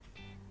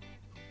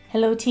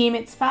Hello team,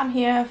 it's Fab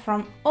here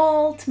from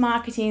Alt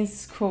Marketing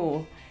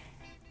School.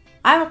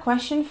 I have a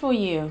question for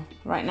you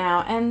right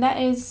now, and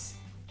that is,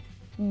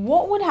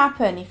 what would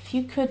happen if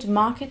you could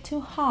market to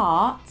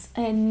hearts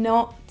and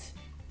not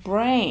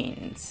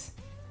brains?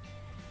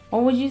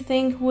 What would you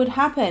think would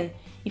happen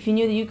if you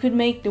knew that you could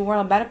make the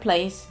world a better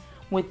place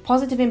with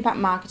positive impact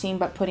marketing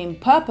but putting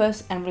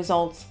purpose and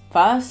results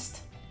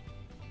first?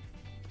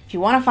 If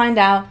you want to find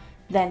out,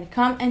 then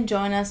come and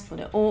join us for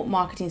the Alt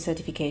Marketing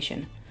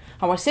Certification,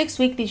 our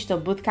 6-week digital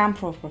bootcamp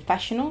for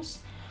professionals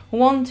who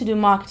want to do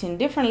marketing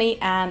differently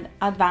and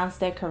advance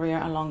their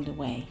career along the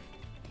way.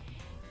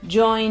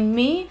 Join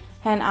me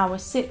and our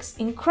 6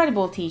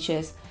 incredible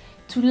teachers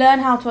to learn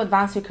how to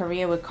advance your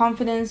career with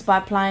confidence by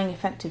applying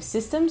effective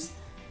systems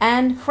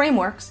and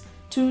frameworks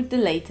to the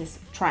latest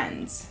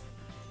trends.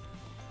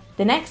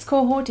 The next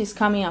cohort is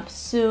coming up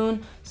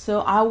soon,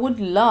 so I would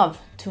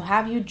love to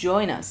have you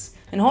join us.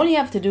 And all you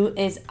have to do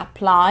is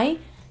apply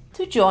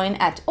to join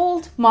at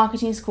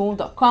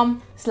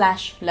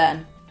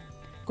altmarketingschool.com/learn.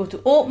 Go to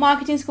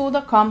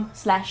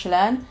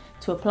altmarketingschool.com/learn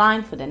to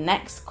apply for the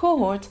next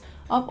cohort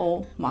of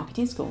Alt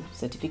Marketing School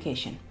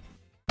certification.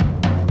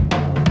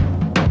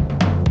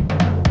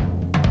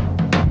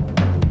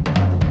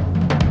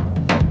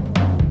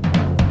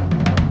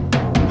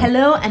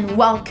 Hello and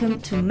welcome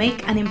to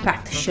Make an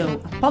Impact Show,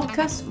 a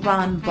podcast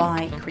run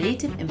by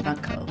Creative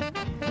Impact Co.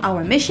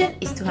 Our mission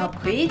is to help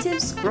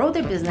creatives grow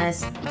their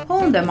business,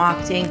 hone their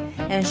marketing,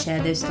 and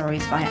share their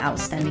stories via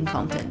outstanding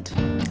content.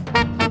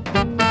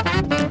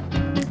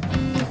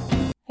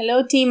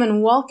 Hello team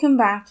and welcome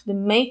back to the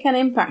Make an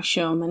Impact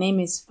Show. My name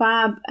is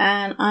Fab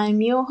and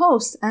I'm your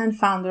host and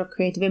founder of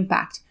Creative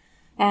Impact.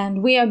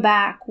 And we are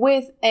back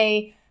with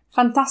a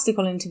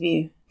fantastical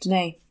interview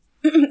today.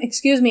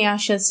 Excuse me, I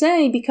should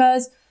say,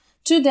 because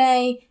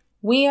today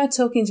we are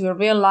talking to a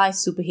real life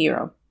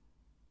superhero.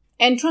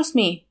 And trust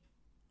me,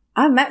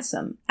 I've met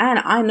some, and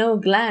I know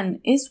Glenn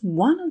is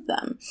one of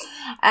them.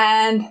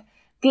 And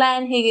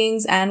Glenn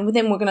Higgins, and with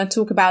him we're going to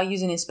talk about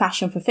using his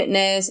passion for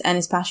fitness and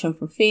his passion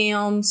for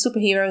film,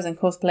 superheroes and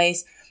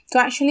cosplays to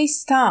actually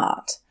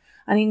start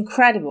an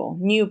incredible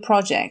new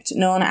project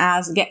known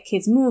as Get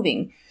Kids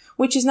Moving,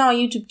 which is now a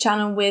YouTube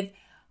channel with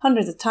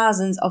hundreds of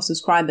thousands of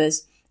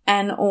subscribers,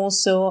 and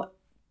also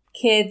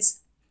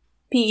kids,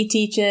 PE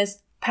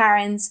teachers,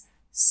 parents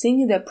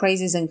singing their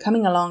praises and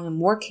coming along and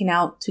working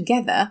out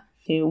together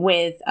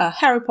with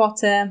Harry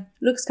Potter,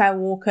 Luke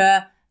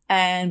Skywalker,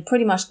 and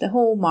pretty much the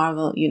whole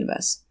Marvel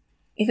universe.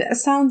 If it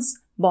sounds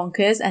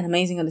bonkers and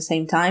amazing at the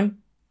same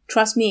time,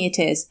 trust me, it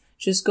is.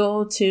 Just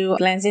go to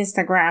Glenn's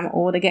Instagram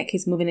or the Get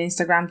Kids Moving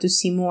Instagram to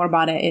see more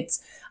about it. It's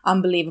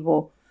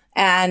unbelievable.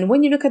 And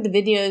when you look at the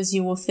videos,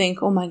 you will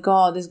think, oh my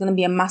God, there's going to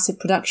be a massive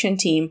production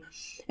team.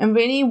 And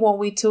really what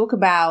we talk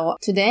about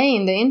today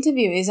in the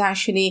interview is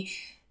actually,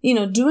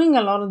 doing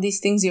a lot of these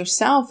things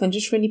yourself and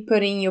just really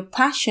putting your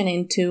passion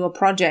into a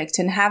project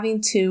and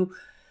having to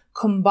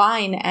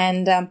combine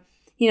and,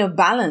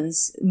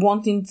 balance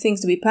wanting things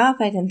to be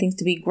perfect and things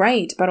to be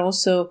great, but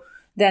also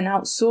then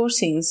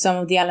outsourcing some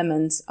of the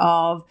elements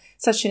of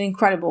such an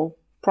incredible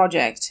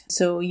project.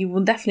 So you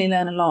will definitely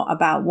learn a lot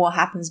about what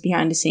happens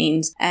behind the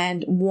scenes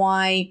and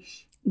why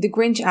the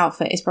Grinch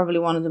outfit is probably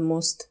one of the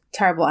most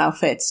terrible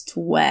outfits to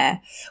wear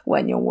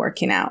when you're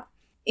working out.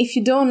 If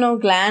you don't know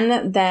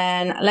Glenn,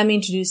 then let me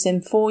introduce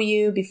him for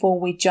you before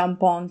we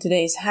jump on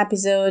today's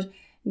episode.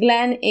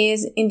 Glenn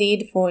is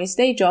indeed, for his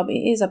day job,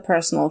 he is a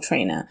personal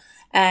trainer.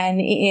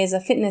 And he is a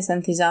fitness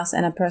enthusiast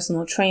and a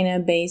personal trainer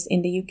based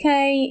in the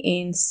UK,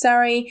 in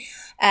Surrey.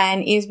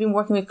 And he has been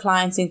working with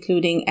clients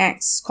including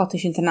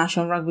ex-Scottish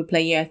international rugby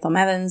player Tom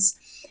Evans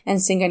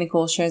and singer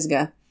Nicole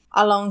Scherzinger.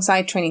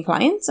 Alongside training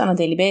clients on a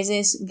daily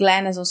basis,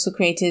 Glenn has also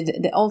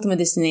created the ultimate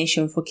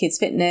destination for kids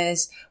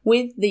fitness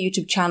with the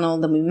YouTube channel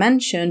that we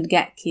mentioned,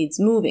 Get Kids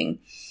Moving.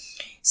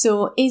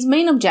 So his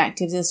main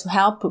objective is to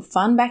help put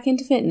fun back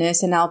into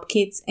fitness and help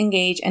kids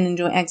engage and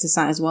enjoy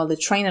exercise while they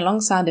train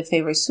alongside their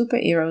favorite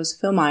superheroes,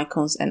 film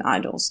icons, and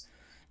idols.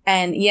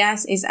 And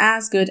yes, it's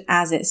as good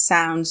as it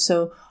sounds.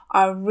 So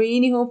I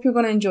really hope you're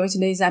going to enjoy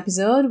today's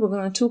episode. We're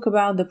going to talk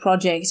about the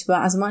project,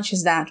 but as much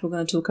as that, we're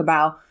going to talk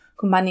about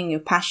combining your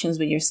passions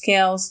with your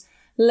skills,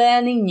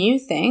 learning new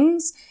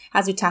things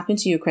as you tap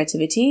into your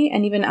creativity,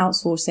 and even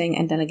outsourcing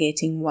and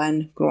delegating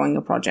when growing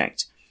a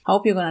project. I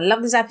hope you're going to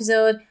love this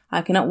episode.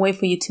 I cannot wait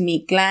for you to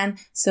meet Glenn.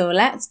 So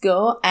let's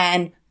go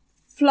and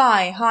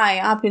fly high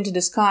up into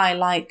the sky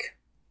like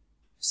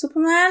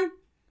Superman.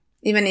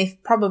 Even if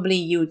probably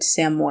you'd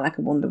say I'm more like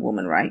a Wonder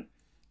Woman, right?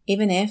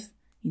 Even if,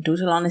 in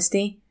total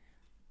honesty,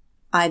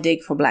 I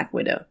dig for Black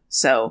Widow.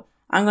 So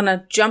I'm going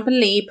to jump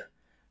and leap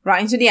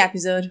right into the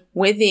episode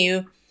with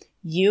you.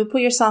 You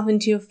put yourself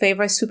into your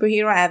favorite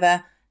superhero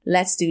ever.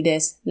 Let's do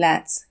this.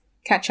 Let's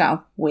catch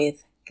up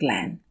with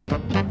Glenn.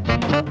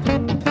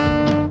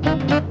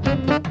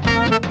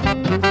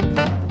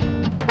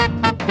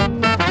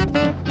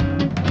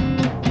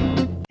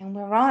 And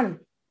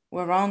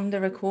we're on the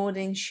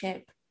recording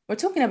ship. We're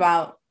talking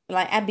about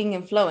like ebbing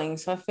and flowing.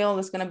 So I feel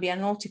there's going to be a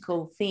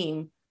nautical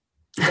theme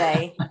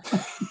today.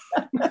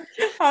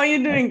 How are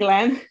you doing,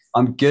 Glenn?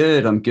 I'm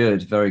good. I'm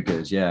good. Very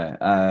good. Yeah.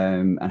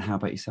 And how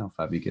about yourself?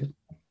 Have you good?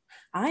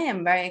 I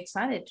am very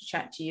excited to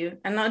chat to you,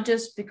 and not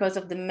just because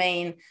of the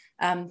main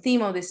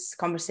theme of this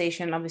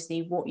conversation,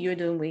 obviously, what you're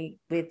doing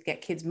with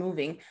Get Kids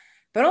Moving,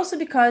 but also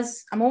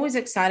because I'm always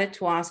excited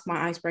to ask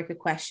my icebreaker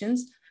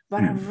questions.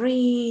 But I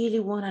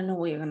really want to know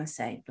what you're going to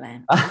say,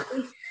 Glenn.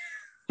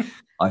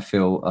 I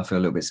feel a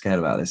little bit scared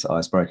about this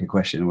icebreaker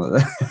question.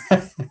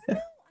 I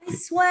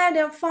swear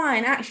they're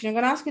fine. Actually, I'm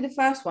going to ask you the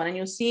first one, and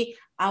you'll see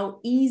how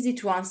easy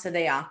to answer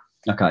they are.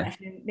 Okay.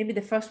 Actually, maybe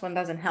the first one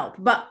doesn't help,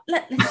 but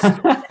let's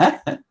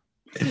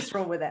just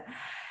roll with it.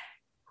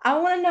 I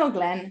want to know,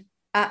 Glenn,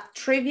 a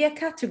trivia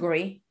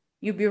category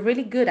you'd be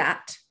really good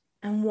at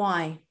and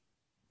why.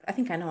 I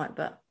think I know it,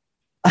 but.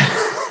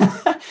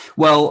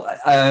 Well,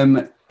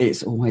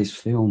 it's always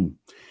film.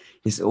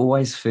 It's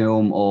always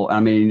film, or, I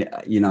mean,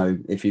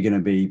 if you're going to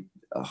be,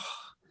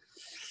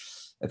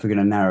 if we're going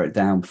to narrow it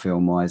down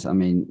film wise, I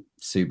mean,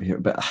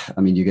 superhero, but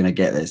I mean, you're going to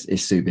get this.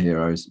 It's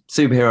superheroes.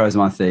 Superheroes are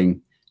my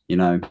thing,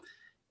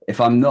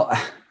 if I'm not,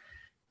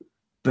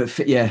 but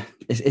yeah,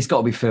 it's got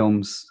to be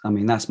films. I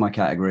mean, that's my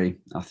category,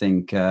 I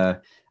think. And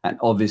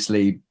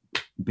obviously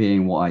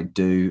being what I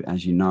do,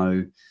 as you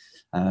know,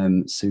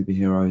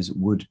 superheroes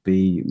would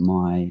be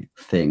my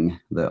thing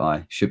that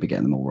I should be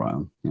getting them all right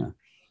on. Yeah.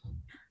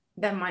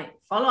 Then my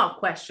follow-up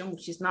question,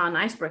 which is not an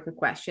icebreaker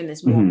question,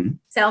 is more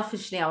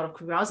selfishly out of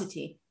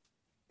curiosity.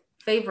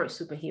 Favorite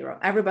superhero?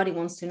 Everybody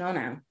wants to know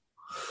now.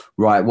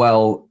 Right.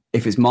 Well,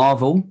 if it's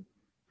Marvel,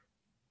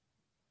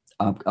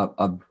 I'm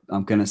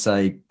going to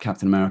say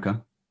Captain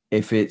America.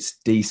 If it's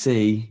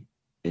DC,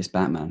 it's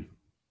Batman.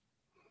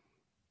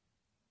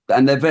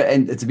 And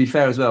to be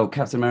fair as well,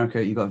 Captain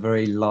America, you've got a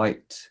very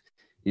light,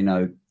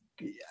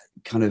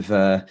 kind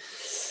of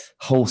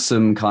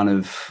wholesome kind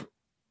of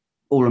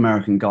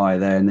all-American guy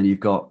there, and then you've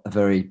got a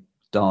very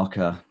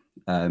darker,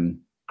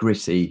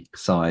 gritty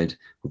side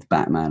with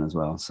Batman as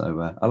well.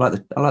 So I like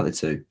the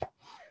two.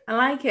 I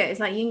like it. It's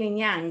like yin and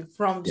yang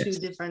from two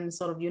different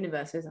sort of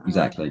universes.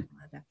 Exactly.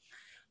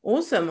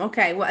 Awesome.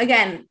 Okay. Well,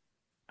 again,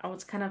 I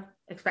was kind of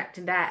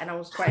expecting that, and I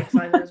was quite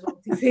excited as well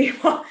to see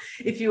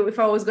if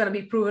I was going to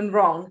be proven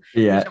wrong.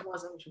 Yeah. Which I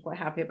wasn't, which I'm quite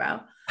happy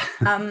about.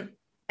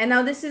 And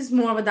now this is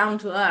more of a down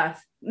to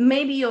earth.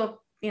 Maybe I'm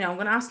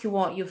going to ask you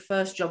what your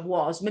first job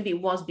was. Maybe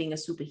it was being a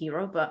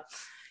superhero, but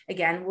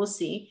again, we'll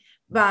see.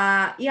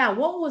 But yeah,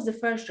 what was the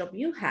first job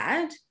you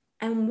had,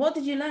 and what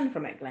did you learn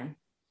from it, Glenn?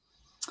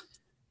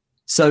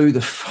 So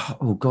the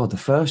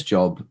first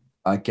job,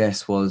 I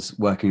guess, was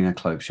working in a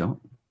clothing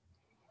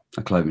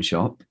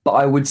shop. But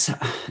I would say,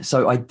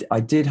 so I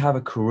did have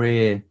a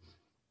career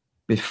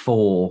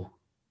before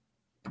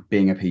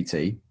being a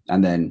PT,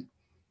 and then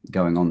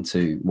going on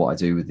to what I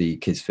do with the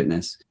kids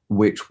fitness,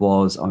 which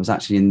was I was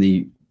actually in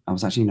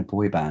a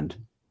boy band,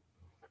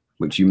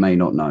 which you may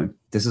not know.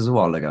 This is a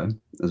while ago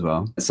as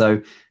well.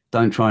 So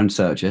don't try and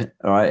search it.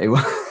 All right.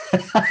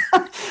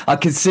 I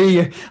could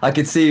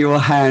see your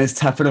hands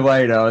tapping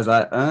away now. I was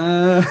like,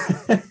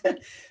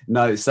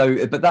 no.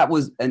 So, but that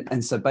was,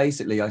 and so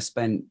basically I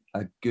spent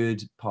a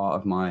good part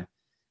of my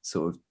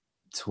sort of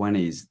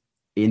 20s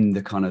in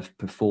the kind of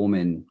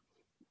performing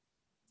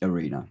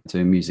arena,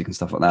 doing music and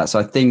stuff like that. So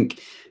I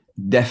think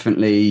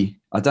definitely,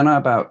 I don't know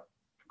about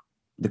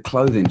the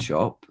clothing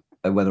shop,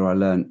 whether I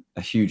learned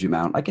a huge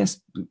amount, I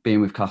guess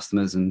being with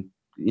customers and,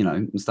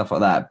 and stuff like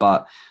that,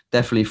 but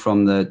definitely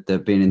from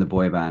the being in the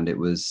boy band, it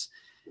was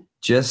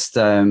just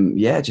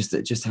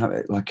just have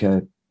it like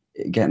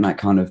getting that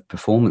kind of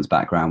performance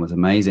background was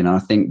amazing. And I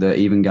think that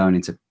even going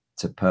into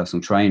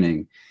personal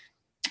training,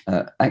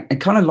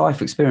 and kind of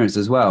life experience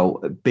as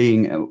well,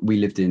 being we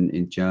lived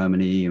in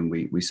Germany, and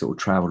we sort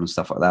of traveled and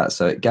stuff like that,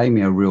 so it gave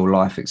me a real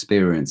life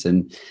experience,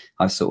 and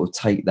I sort of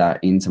take that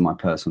into my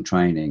personal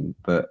training.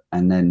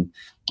 And then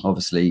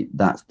obviously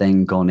that's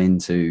then gone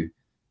into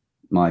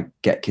my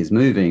Get Kids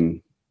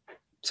Moving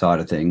side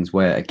of things,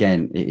 where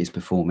again it is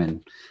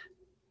performing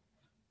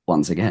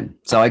once again.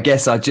 So I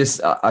guess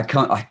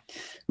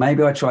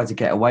maybe I tried to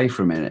get away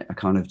from it. I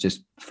kind of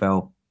just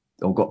fell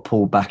or got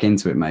pulled back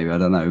into it, maybe, I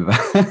don't know.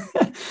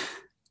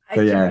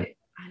 But yeah,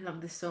 I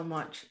love this so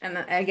much.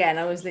 And again,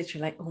 I was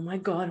literally like, oh my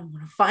God, I'm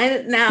gonna find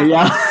it now.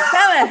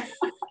 Yeah.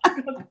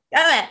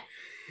 Damn it.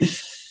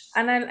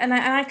 And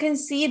I can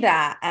see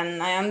that,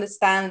 and I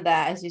understand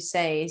that, as you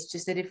say, it's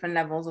just the different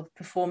levels of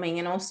performing.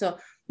 And also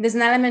there's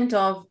an element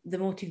of the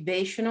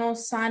motivational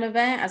side of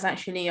it, as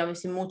actually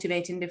obviously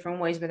motivating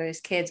different ways, whether it's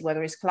kids,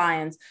 whether it's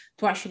clients,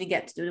 to actually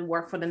get to do the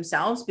work for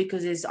themselves,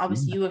 because it's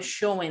obviously you are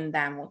showing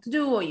them what to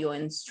do, or you're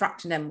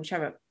instructing them,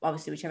 whichever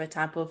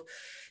type of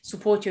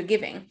support you're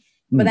giving.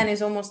 But then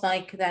it's almost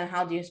like, then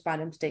how do you inspire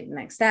them to take the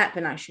next step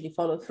and actually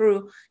follow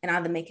through, and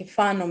either make it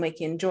fun or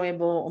make it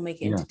enjoyable or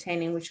make it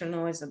entertaining, which I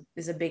know is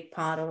a big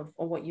part of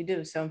what you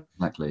do. So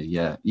exactly.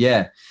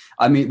 Yeah.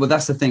 I mean, well,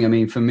 that's the thing. I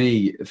mean, for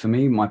me,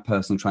 my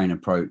personal training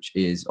approach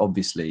is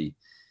obviously,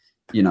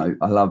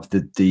 I love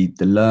the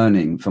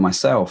learning for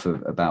myself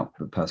about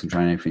personal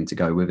training, everything to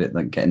go with it,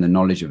 like getting the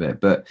knowledge of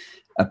it. But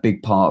a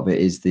big part of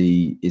it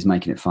is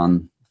making it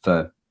fun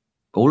for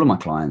all of my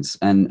clients,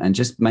 and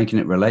just making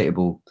it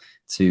relatable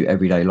to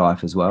everyday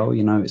life as well.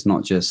 You know, it's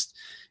not just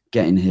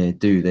get in here,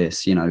 do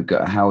this, you know,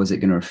 how is it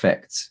going to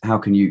affect, how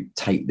can you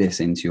take this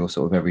into your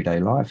sort of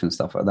everyday life and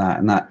stuff like that.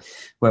 And that,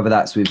 whether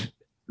that's with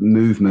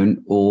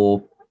movement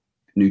or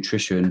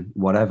nutrition,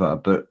 whatever,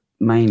 but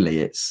mainly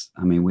it's,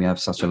 I mean, we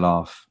have such a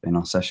laugh in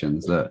our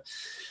sessions that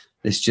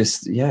it's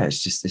just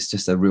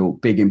a real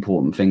big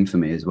important thing for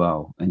me as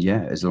well. And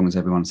yeah, as long as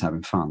everyone's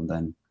having fun,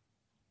 then,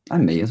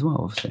 and me as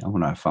well, obviously I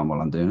want to have fun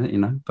while I'm doing it, you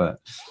know. But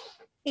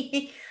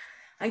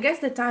I guess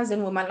that ties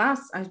in with my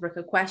last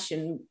icebreaker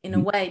question in a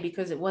way,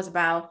 because it was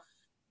about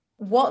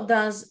what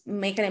does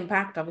Make an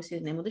Impact, obviously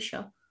the name of the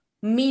show,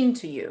 mean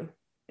to you?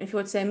 If you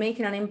would say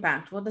making an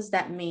impact, what does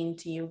that mean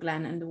to you,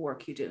 Glenn, and the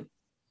work you do?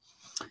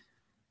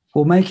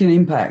 Well, making an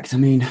impact, I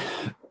mean,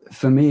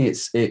 for me,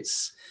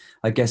 it's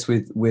I guess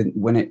with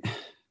when it,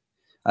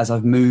 as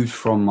I've moved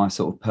from my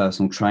sort of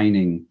personal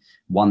training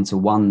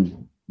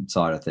one-to-one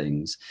side of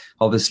things,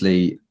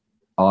 obviously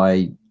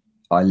I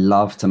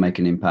love to make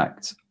an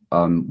impact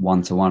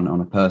one-to-one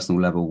on a personal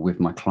level with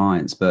my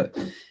clients, but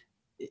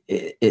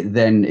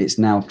it's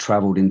now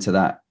traveled into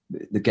that,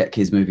 the Get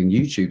Kids Moving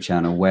YouTube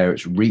channel, where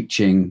it's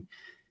reaching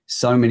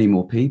so many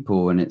more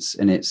people, and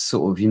it's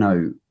sort of, you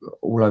know,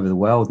 all over the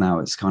world now.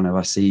 It's kind of,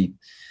 I see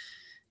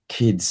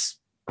kids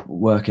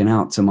working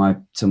out to my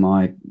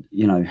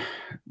you know,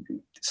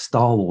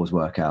 Star Wars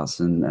workouts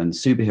and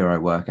superhero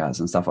workouts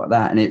and stuff like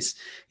that, and it's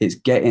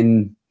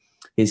getting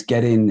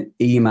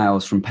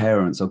emails from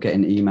parents, or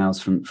getting emails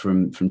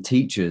from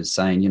teachers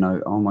saying, you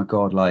know, oh my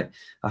God, like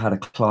I had a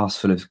class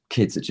full of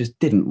kids that just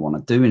didn't want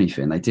to do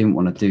anything. They didn't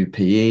want to do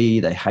PE.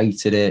 They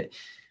hated it.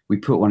 We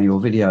put one of your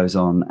videos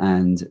on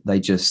and they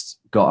just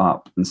got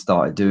up and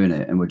started doing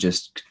it and were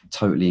just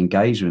totally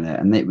engaged with it.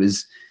 And it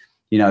was,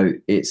 you know,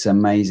 it's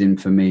amazing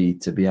for me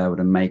to be able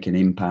to make an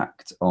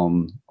impact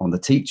on the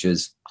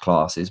teachers'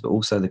 classes, but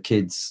also the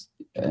kids,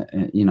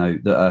 you know,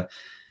 that are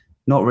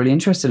not really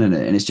interested in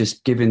it. And it's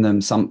just giving them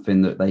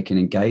something that they can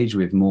engage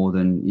with more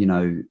than, you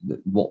know,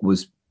 what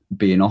was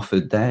being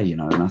offered there, you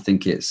know. And I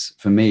think it's,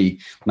 for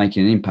me,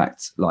 making an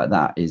impact like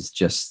that is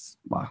just,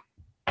 wow,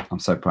 I'm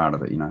so proud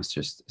of it. You know,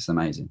 it's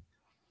amazing.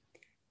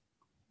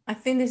 I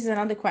think this is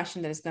another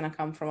question that is going to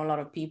come from a lot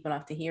of people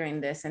after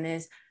hearing this, and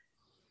is,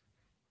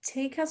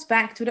 take us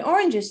back to the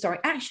origin story.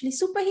 Actually,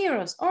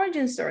 superheroes,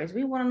 origin stories.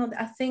 We want to know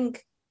that. I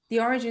think the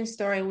origin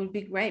story would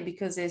be great,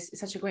 because it's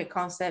such a great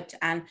concept,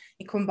 and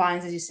it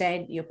combines, as you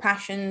said, your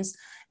passions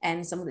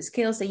and some of the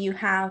skills that you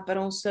have, but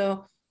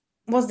also,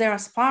 was there a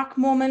spark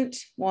moment?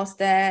 Was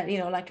there, you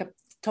know, like a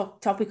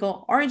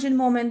topical origin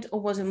moment, or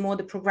was it more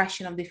the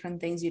progression of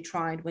different things you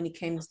tried when it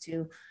came to,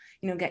 you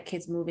know, Get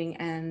Kids Moving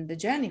and the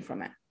journey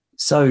from it?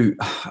 So,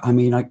 I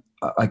mean,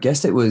 I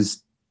guess it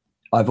was,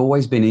 I've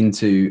always been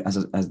into,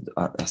 as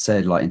I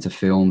said, like into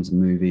films and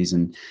movies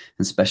and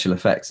special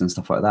effects and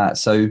stuff like that.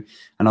 So,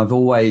 and I've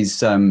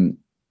always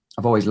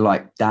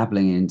liked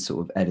dabbling in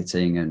sort of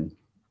editing and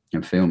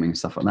filming and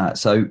stuff like that.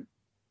 So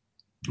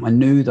I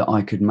knew that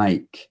I could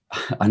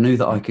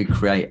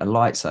create a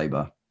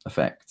lightsaber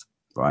effect,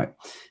 right?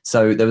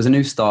 So there was a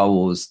new Star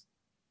Wars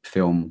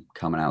film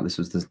coming out. This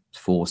was the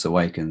Force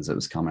Awakens that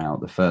was coming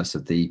out, the first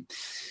of the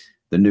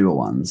newer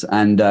ones.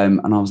 And I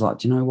was like,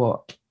 do you know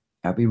what?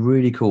 It'd be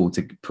really cool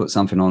to put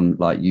something on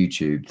like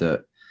YouTube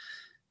that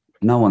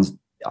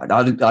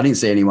I didn't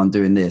see anyone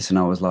doing this. And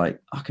I was like,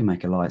 I can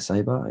make a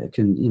lightsaber.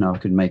 I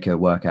could make a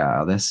workout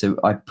out of this. So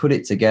I put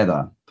it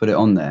together, put it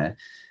on there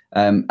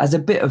as a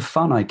bit of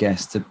fun, I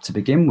guess, to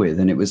begin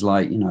with. And it was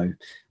like, you know,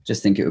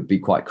 just think it would be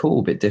quite cool,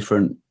 a bit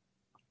different.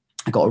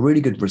 I got a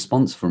really good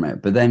response from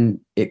it. But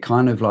then it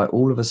kind of like,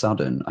 all of a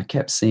sudden, I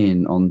kept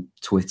seeing on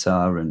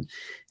Twitter and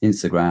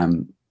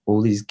Instagram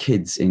all these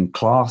kids in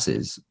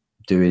classes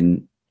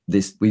doing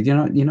this.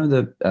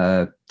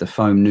 The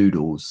foam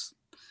noodles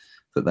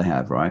that they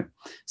have, right?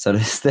 So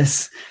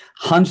there's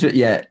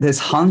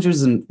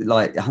hundreds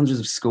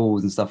of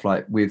schools and stuff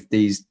like with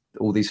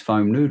all these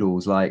foam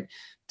noodles, like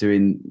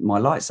doing my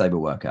lightsaber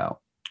workout.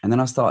 And then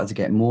I started to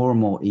get more and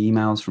more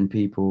emails from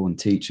people and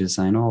teachers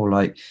saying, oh,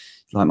 like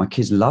my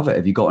kids love it.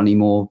 Have you got any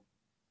more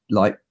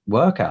like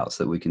workouts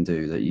that we can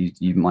do that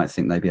you might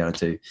think they'd be able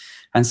to do?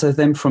 And so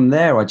then from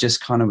there, I just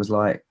kind of was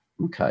like,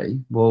 okay,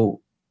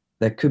 well,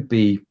 there could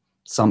be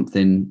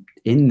something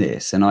in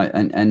this. And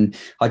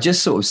I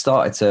just sort of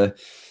started to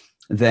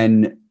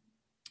then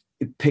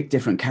pick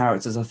different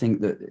characters I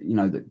think that, you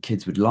know, that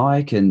kids would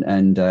like,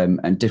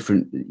 and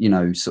different, you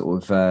know,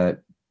 sort of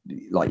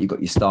like you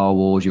got your Star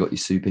Wars, you got your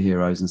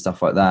superheroes and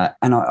stuff like that.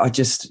 And I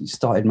just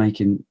started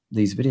making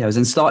these videos,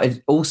 and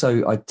started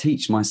also, I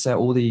teach myself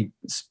all the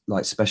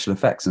like special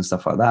effects and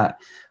stuff like that.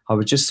 I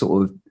was just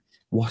sort of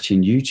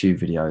watching YouTube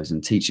videos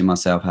and teaching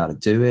myself how to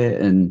do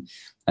it, and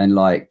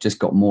like just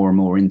got more and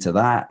more into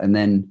that. And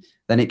then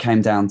it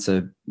came down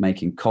to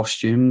making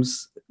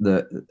costumes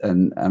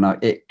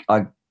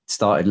I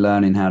started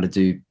learning how to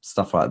do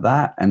stuff like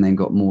that, and then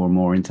got more and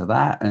more into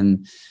that.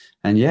 And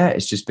yeah,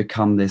 it's just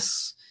become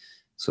this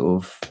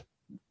sort of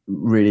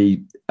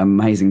really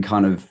amazing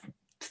kind of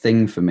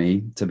thing for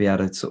me to be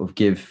able to sort of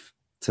give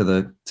to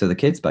the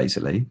kids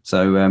basically.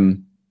 So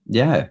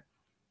yeah.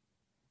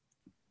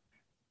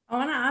 I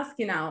want to ask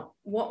you now,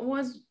 what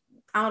was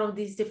out of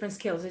these different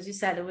skills? As you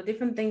said, there were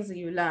different things that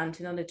you learned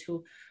in order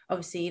to,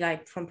 obviously,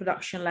 like from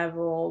production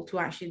level to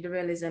actually the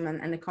realism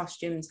and the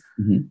costumes.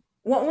 Mm-hmm.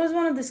 What was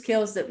one of the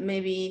skills that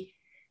maybe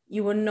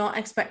you were not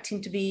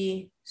expecting to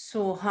be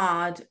so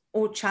hard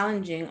or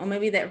challenging, or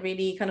maybe that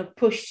really kind of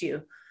pushed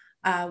you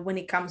when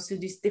it comes to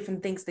these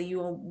different things that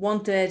you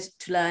wanted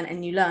to learn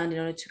and you learned in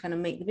order to kind of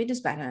make the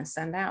videos better and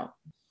stand out?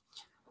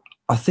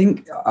 I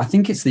think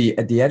it's the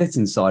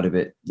editing side of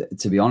it,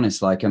 to be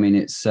honest. Like, I mean,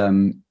 it's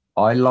I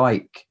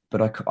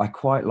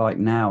quite like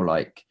now,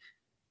 like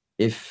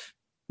if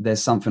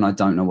there's something I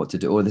don't know what to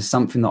do, or there's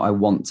something that I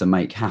want to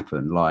make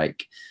happen,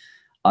 like,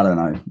 I don't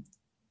know,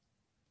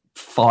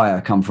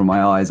 fire come from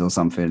my eyes or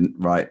something,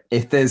 right?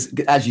 If there's,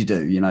 as you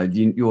do,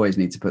 you always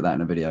need to put that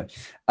in a video.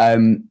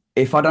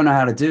 If I don't know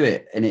how to do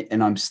it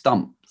and I'm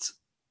stumped,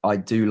 I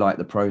do like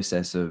the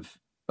process of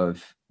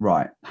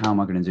right, how am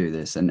I going to do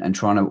this, and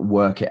trying to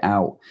work it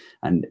out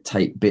and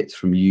take bits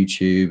from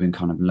YouTube and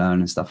kind of learn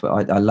and stuff.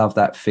 I love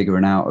that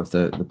figuring out of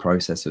the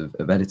process of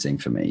editing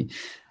for me.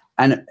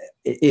 And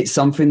it's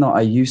something that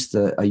I used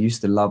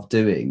to love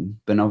doing,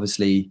 but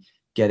obviously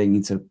getting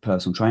into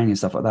personal training and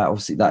stuff like that,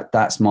 obviously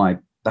that's my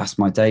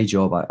day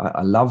job.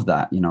 I love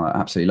that, I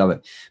absolutely love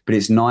it. But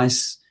it's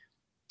nice.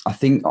 I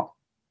think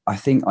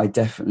I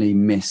definitely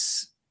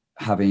miss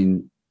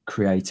having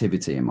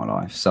creativity in my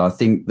life. So I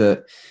think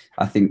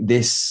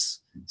this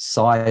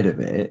side of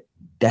it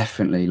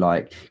definitely,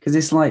 like, because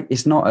it's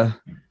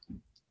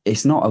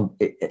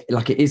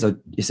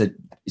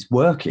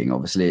working,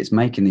 obviously it's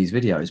making these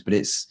videos, but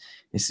it's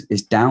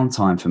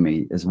downtime for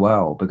me as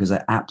well, because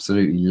I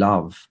absolutely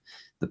love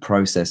the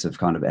process of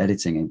kind of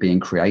editing and being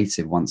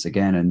creative once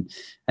again.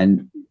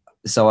 And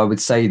so I would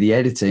say the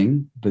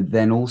editing, but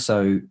then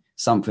also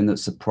something that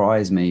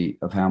surprised me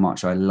of how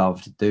much I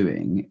loved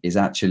doing is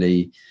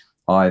actually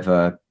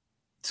either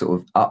sort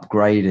of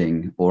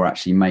upgrading or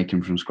actually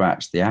making from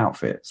scratch the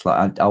outfits.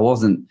 Like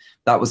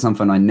that was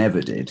something I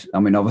never did. I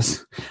mean, I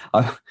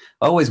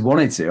always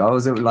wanted to, I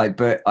was like,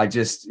 but I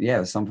just, it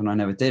was something I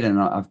never did. And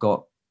I've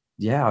got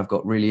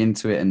really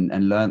into it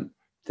and learned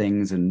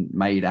things and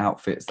made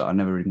outfits that I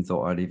never even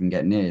thought I'd even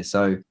get near.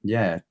 So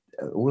yeah,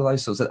 all of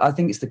those sorts of, I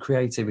think it's the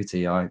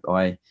creativity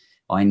I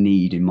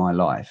need in my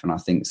life. And I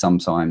think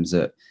sometimes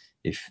that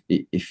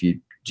if you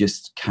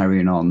just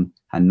carrying on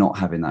and not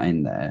having that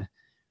in there,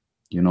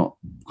 you're not,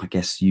 I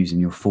guess, using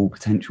your full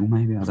potential,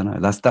 maybe. I don't know.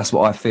 That's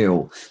what I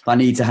feel. I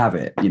need to have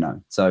it,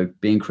 So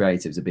being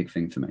creative is a big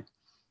thing for me.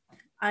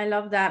 I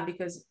love that,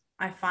 because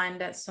I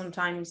find that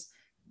sometimes,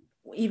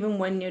 even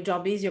when your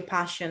job is your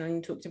passion, and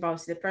you talked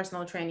about the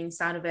personal training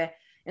side of it,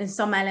 and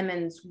some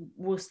elements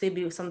will still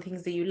be some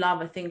things that you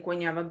love. I think when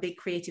you have a big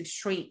creative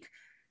streak,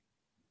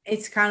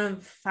 it's kind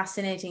of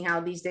fascinating how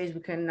these days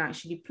we can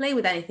actually play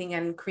with anything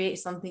and create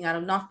something out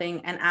of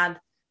nothing and add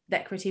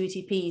that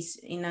creativity piece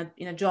in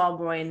a job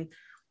or in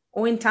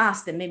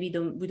tasks that maybe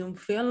we don't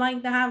feel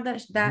like they have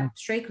that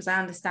streak. Because I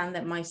understand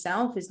that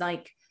myself, is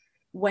like,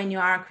 when you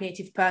are a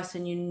creative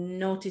person, you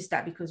notice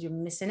that because you're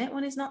missing it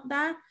when it's not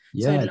there.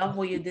 So I love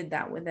what you did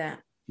that with it.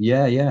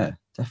 Yeah,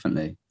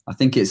 definitely. I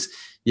think it's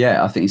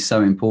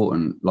so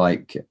important.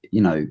 Like,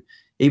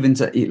 even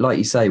to, like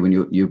you say, when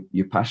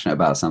you're passionate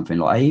about something,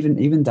 like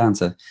even down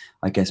to,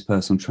 I guess,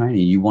 personal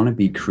training, you want to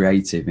be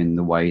creative in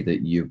the way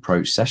that you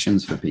approach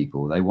sessions for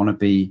people. They want to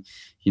be,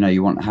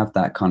 you want to have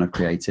that kind of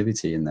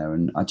creativity in there.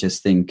 And I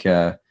just think,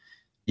 like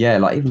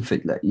even for,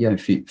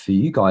 for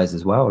you guys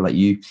as well, like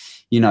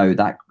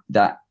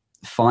that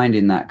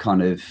finding that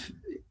kind of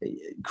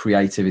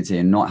creativity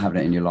and not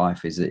having it in your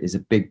life is a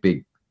big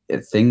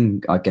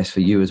thing, I guess, for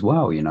you as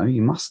well.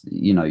 You must,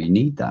 you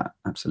need that.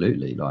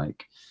 Absolutely.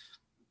 Like,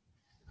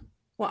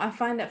 well, I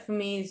find that for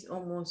me is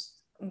almost,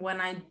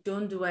 when I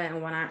don't do it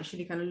and when I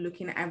actually kind of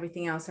looking at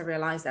everything else, I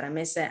realize that I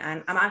miss it.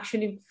 And I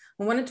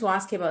wanted to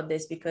ask you about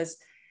this, because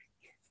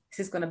this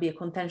is going to be a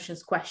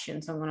contentious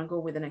question. So I'm going to go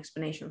with an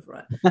explanation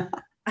for it.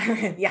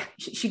 Yeah,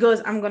 she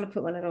goes, I'm going to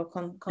put a little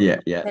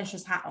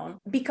contentious hat on.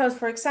 Because,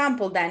 for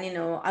example, then,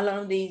 a lot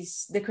of the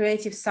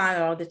creative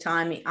side all the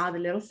time are the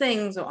little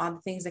things, or are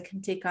the things that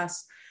can take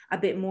us a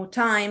bit more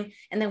time.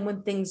 And then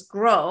when things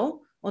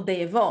grow or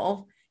they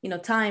evolve,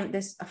 time,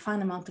 there's a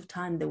fine amount of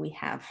time that we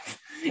have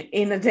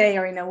in a day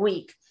or in a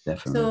week.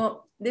 Definitely.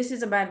 So this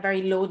is about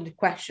very loaded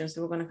questions.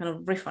 So we're going to kind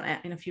of riff on it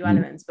in a few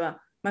elements. But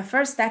my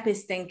first step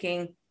is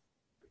thinking,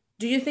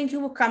 do you think you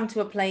will come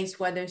to a place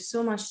where there's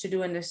so much to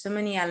do and there's so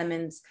many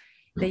elements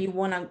that you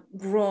want to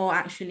grow,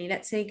 actually,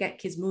 let's say get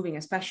kids moving,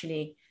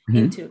 especially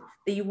into,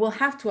 that you will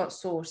have to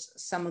outsource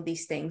some of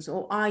these things?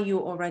 Or are you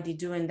already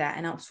doing that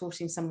and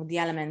outsourcing some of the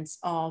elements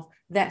of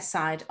that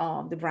side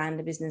of the brand,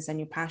 the business, and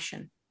your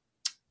passion?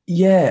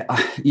 Yeah,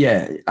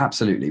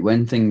 absolutely.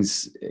 When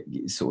things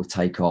sort of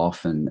take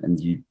off, and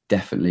you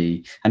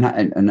definitely,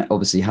 and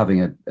obviously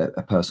having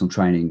a personal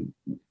training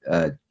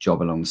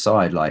job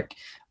alongside, like,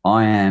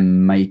 I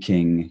am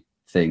making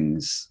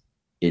things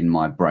in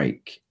my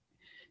break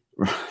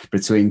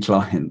between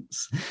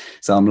clients.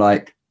 So I'm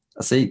like,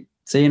 see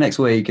you next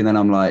week. And then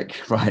I'm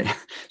like, right,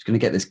 just going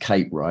to get this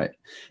cape right.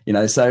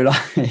 So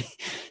like,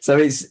 so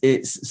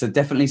it's so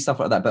definitely stuff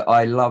like that. But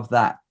I love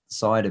that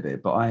side of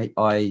it. But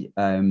I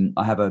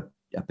have a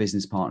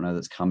business partner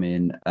that's come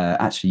in,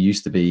 actually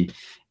used to be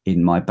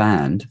in my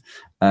band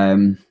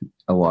a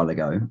while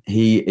ago.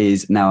 He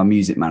is now a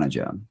music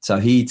manager, so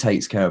he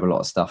takes care of a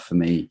lot of stuff for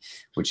me,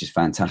 which is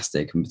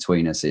fantastic. And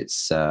between us,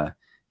 it's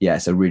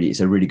it's a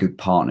really good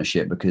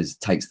partnership, because it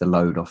takes the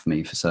load off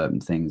me for certain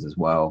things as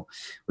well,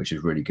 which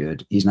is really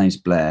good. His name's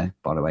Blair,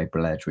 by the way,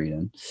 Blair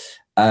Dreden.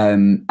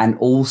 And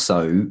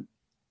also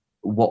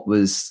what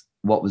was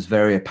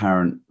very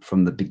apparent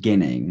from the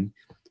beginning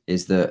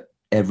is that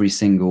every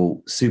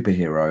single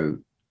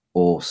superhero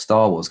or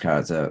Star Wars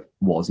character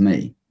was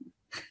me.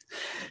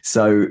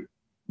 So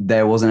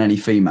there wasn't any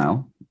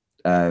female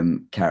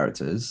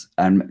characters,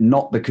 and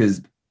not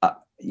because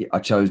I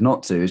chose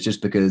not to. It's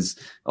just because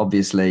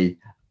obviously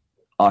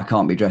I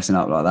can't be dressing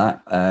up like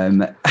that.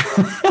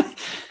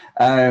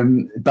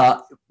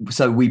 But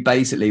so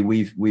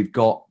we've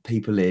got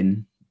people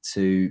in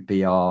to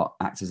be our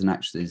actors and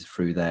actresses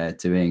through there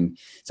doing.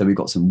 So we've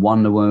got some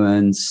Wonder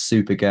Woman,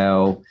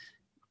 Supergirl,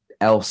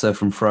 Elsa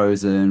from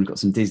Frozen. We've got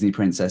some Disney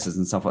princesses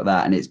and stuff like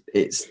that, and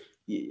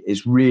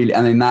it's really,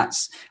 I mean, I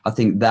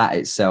think that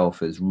itself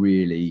has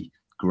really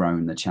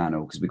grown the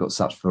channel, because we've got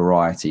such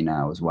variety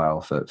now as well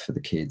for the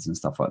kids and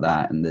stuff like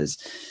that. And there's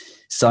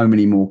so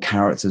many more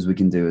characters we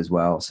can do as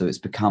well. So it's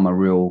become a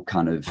real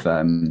kind of,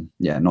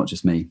 not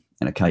just me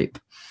in a cape,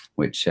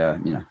 which,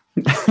 can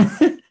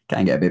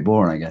get a bit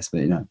boring, I guess,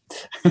 but,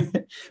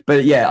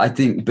 but yeah,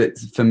 but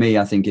for me,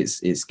 I think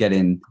it's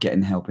getting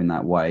help in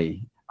that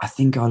way. I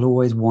think I'll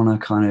always want to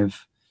kind of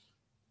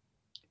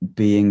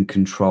be in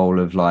control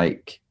of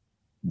like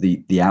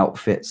the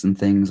outfits and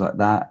things like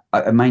that,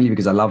 mainly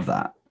because I love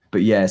that.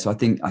 But yeah, so I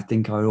think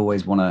I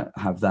always want to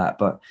have that.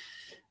 But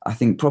I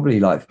think probably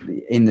like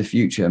in the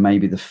future,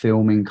 maybe the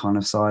filming kind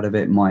of side of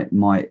it might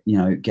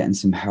getting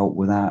some help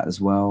with that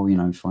as well,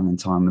 finding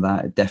time with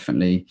that.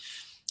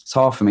 It's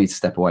hard for me to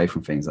step away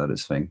from things like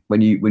this thing.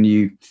 When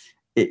you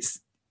it's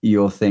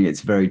your thing,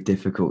 it's very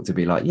difficult to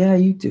be like, yeah,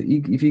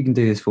 if you can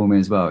do this for me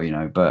as well,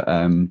 but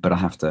I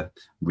have to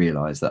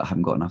realize that I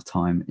haven't got enough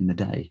time in the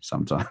day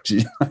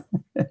sometimes.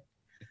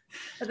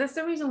 But that's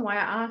the reason why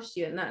I asked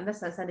you, and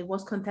that's, I said it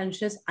was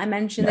contentious. I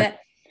mentioned it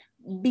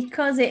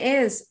because it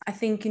is, I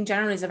think in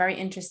general, is a very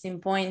interesting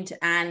point,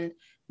 and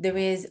there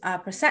is a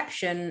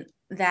perception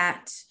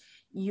that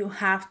you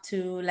have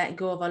to let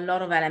go of a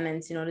lot of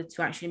elements in order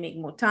to actually make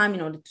more time,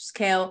 in order to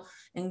scale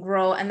and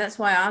grow. And that's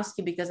why I ask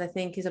you, because I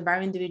think it's a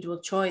very individual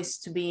choice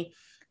to be,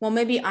 well,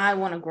 maybe I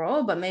want to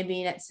grow, but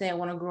maybe let's say I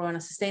want to grow in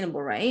a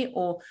sustainable rate,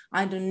 or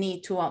I don't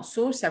need to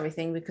outsource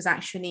everything, because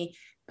actually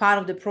part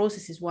of the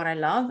process is what I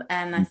love.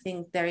 And I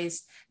think there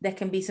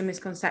can be some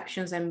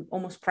misconceptions and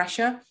almost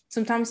pressure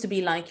sometimes to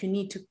be like, you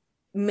need to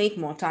make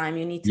more time,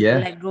 you need to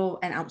let go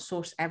and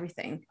outsource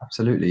everything.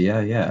 Absolutely.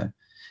 Yeah.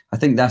 I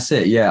think that's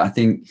it. Yeah, I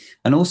think,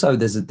 and also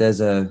there's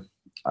a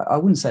I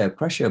wouldn't say a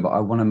pressure, but I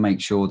want to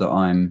make sure that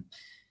I'm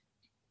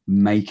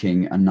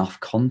making enough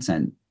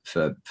content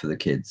for the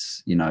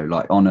kids,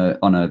 like on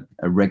a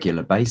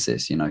regular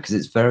basis,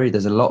 because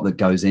there's a lot that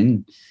goes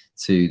in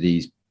to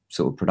these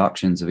sort of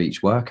productions of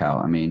each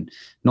workout. I mean,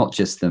 not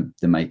just the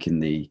making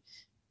the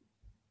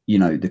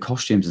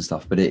costumes and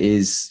stuff, but it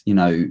is,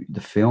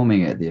 the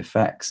filming it, the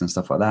effects and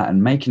stuff like that,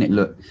 and making it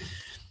look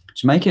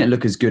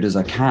as good as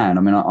I can.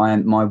 I mean, I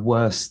am my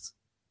worst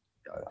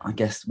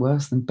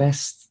than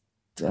best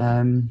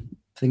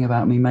thing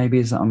about me maybe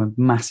is that I'm a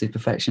massive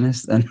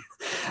perfectionist, and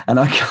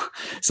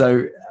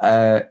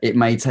it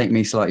may take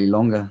me slightly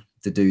longer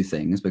to do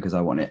things because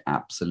I want it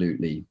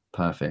absolutely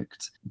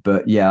perfect.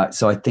 But yeah,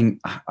 so I think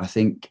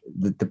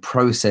the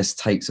process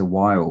takes a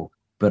while,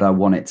 but I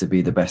want it to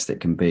be the best it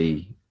can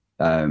be.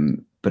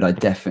 But I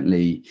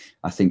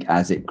think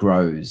as it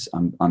grows,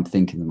 I'm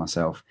thinking to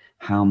myself,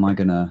 how am I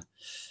gonna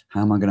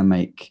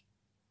make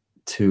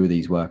 2 of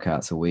these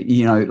workouts a week?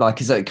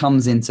 So it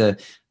comes into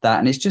that,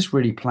 and it's just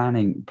really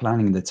planning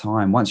the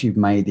time. Once you've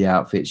made the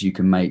outfits, you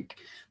can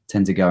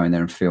tend to go in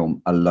there and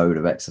film a load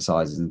of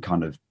exercises and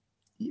kind of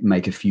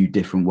make a few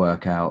different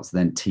workouts,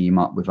 then team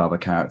up with other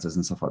characters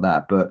and stuff like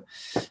that. But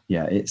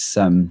yeah, it's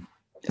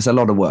a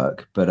lot of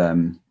work, but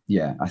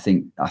I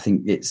think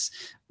it's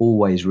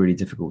always really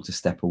difficult to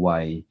step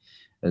away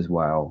as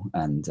well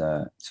and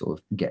sort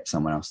of get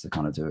someone else to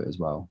kind of do it as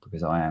well,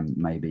 because I am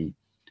maybe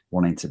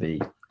wanting to be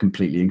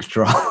completely in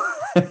control.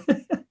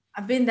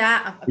 I've been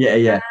that.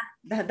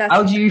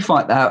 How do you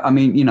find that? I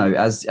mean,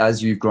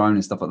 as you've grown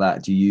and stuff like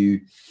that, do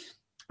you,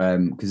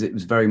 because it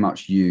was very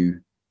much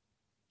you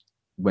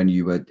when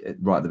you were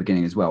right at the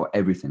beginning as well,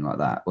 everything like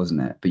that,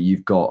 wasn't it? But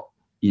you've got,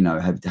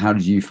 how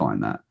did you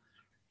find that?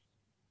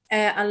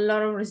 A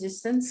lot of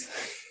resistance.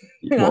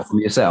 From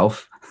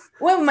yourself?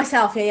 Well,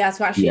 myself, to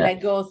actually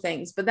let go of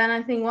things. But then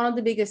I think one of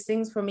the biggest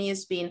things for me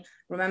has been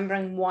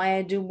remembering why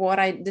I do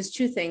there's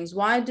 2 things.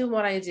 Why I do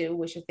what I do,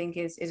 which I think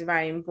is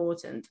very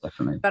important.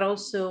 Definitely. But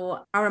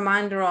also a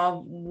reminder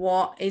of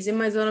what is in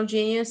my zone of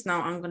genius.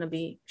 Now I'm going to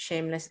be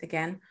shameless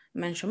again.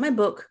 mention my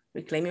book,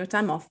 Reclaim Your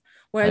Time Off,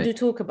 where I do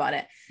talk about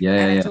it.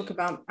 I talk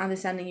about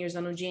understanding your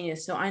zone of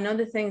genius. So I know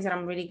the things that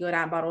I'm really good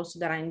at, but also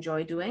that I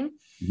enjoy doing.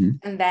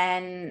 And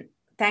then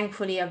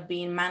thankfully, I've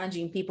been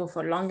managing people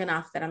for long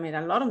enough that I made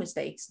a lot of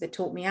mistakes that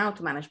taught me how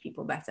to manage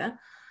people better.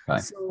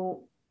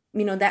 So,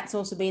 that's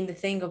also been the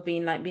thing of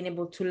being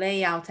able to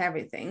lay out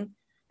everything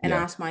and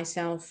ask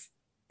myself,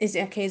 is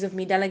it a case of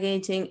me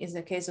delegating? Is it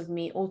a case of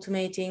me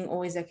automating?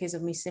 Or is it a case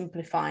of me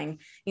simplifying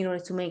in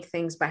order to make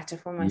things better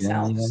for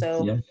myself?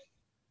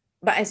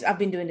 But I've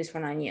been doing this for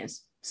 9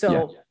 years.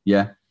 So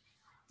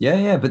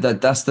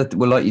but that's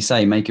well, like you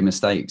say, making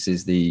mistakes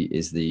is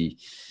the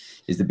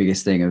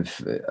biggest thing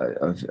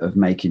of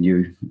making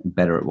you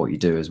better at what you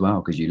do as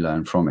well, because you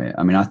learn from it.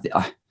 I mean,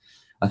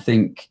 I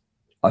think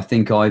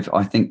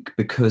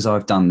because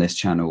I've done this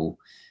channel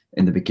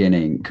in the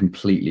beginning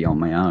completely on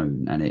my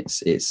own, and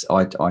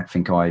I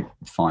think I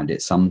find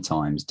it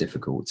sometimes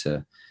difficult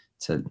to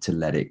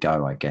let it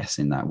go, I guess,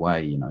 in that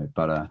way,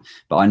 but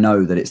I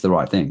know that it's the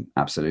right thing,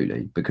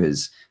 absolutely,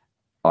 because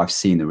I've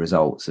seen the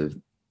results of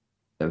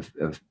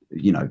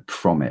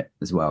from it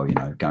as well,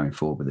 going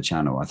forward with the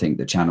channel. I think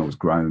the channel's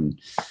grown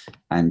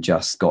and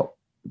just got,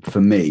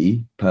 for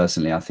me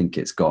personally, I think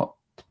it's got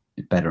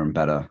better and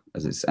better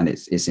as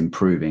it's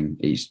improving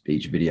each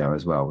video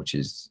as well, which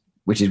is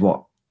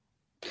what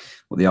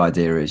the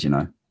idea is,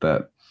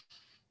 but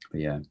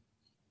yeah.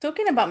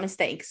 Talking about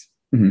mistakes,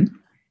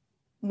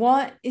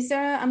 what is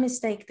there a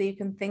mistake that you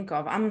can think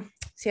of? I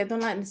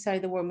don't like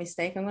necessarily the word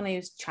mistake. I'm going to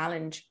use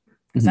challenge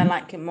because I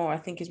like it more. I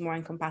think it's more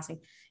encompassing.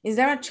 Is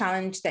there a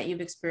challenge that you've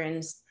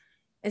experienced,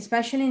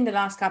 especially in the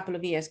last couple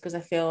of years? Because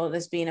I feel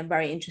there's been a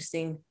very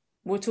interesting,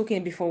 we're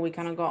talking before we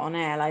kind of got on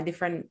air, like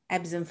different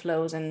ebbs and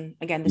flows. And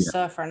again, the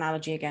surfer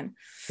analogy again.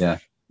 Yeah.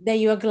 That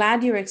you are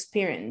glad you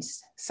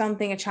experienced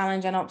something, a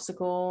challenge, an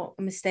obstacle,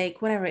 a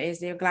mistake, whatever it is,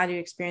 that you're glad you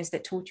experienced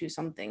that taught you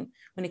something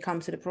when it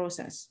comes to the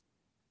process.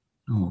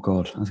 Oh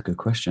God, that's a good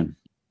question.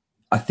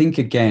 I think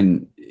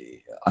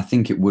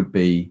it would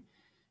be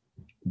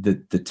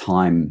the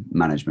time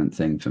management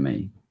thing for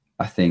me.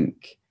 I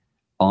think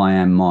I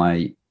am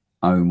my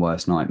own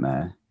worst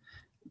nightmare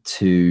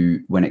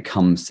when it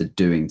comes to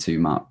doing too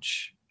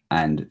much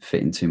and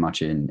fitting too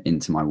much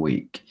into my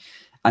week.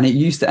 And it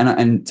used to,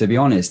 and to be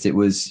honest, it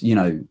was,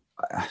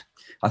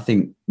 I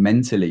think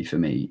mentally for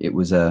me, it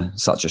was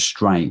such a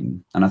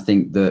strain. And I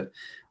think that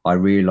I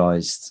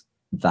realized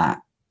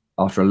that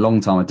after a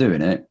long time of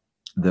doing it,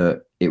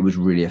 that it was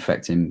really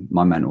affecting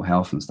my mental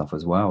health and stuff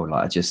as well.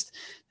 Like I just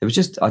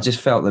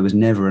felt there was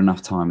never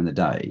enough time in the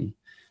day,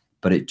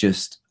 but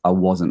I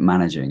wasn't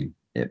managing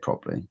it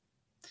properly.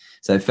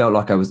 So it felt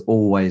like I was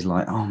always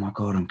like, oh my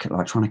God, I'm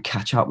like trying to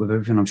catch up with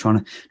everything. I'm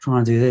trying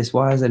to do this.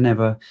 Why is there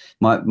never,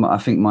 I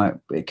think my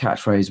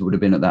catchphrase would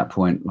have been at that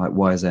point, like,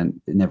 why is there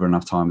never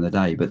enough time in the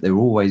day? But there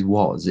always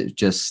was. It's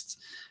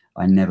just,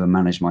 I never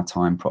managed my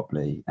time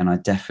properly. And I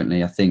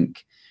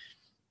think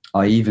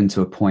I even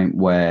to a point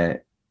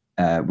where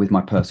with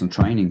my personal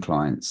training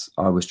clients,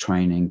 I was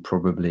training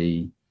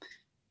probably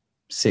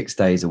 6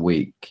 days a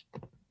week,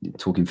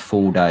 talking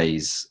 4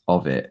 days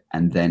of it,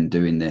 and then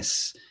doing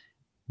this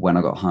when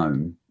I got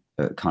home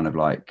at kind of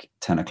like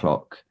 10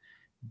 o'clock,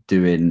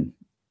 doing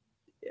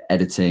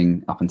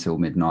editing up until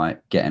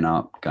midnight, getting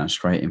up, going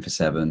straight in for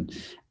 7.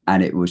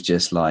 And it was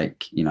just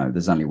like,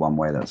 there's only one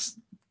way that's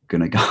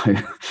going to go.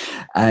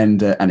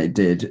 and it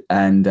did.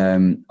 And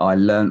I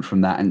learned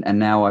from that. And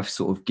now I've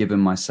sort of given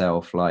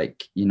myself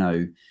like,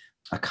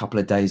 a couple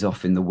of days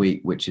off in the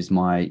week, which is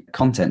my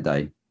content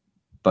day.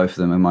 Both of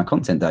them are my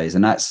content days.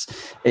 And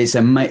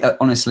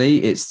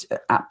honestly, it's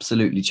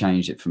absolutely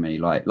changed it for me.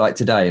 Like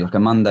today, like a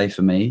Monday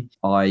for me,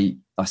 I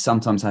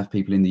sometimes have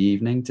people in the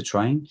evening to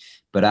train,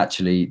 but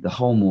actually the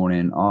whole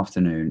morning,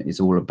 afternoon is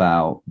all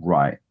about,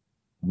 right,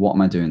 what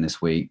am I doing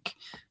this week?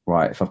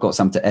 Right. If I've got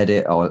something to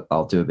edit,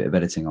 I'll do a bit of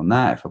editing on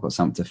that. If I've got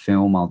something to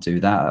film, I'll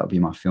do that. That'll be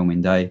my filming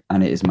day.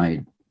 And it has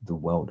made the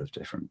world of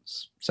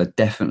difference. So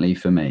definitely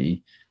for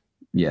me,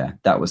 yeah,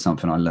 that was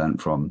something I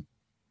learned from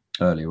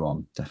earlier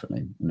on,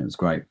 definitely. And it was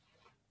great.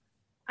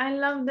 I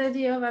love the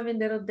idea of having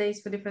little days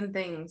for different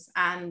things.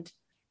 And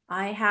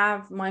I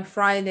have my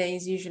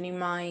Fridays, usually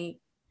my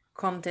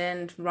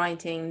content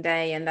writing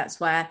day. And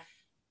that's where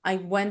I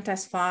went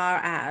as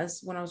far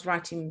as when I was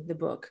writing the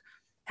book,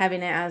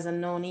 having it as a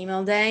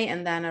non-email day.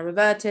 And then I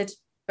reverted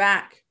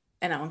back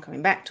and now I'm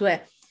coming back to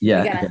it.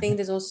 Yeah. Again, I think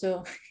there's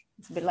also,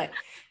 it's a bit like,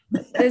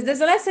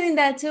 there's a lesson in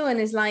there too. And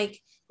it's like,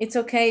 it's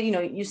okay,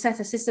 you set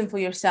a system for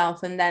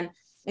yourself, and then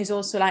it's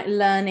also like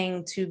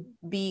learning to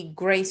be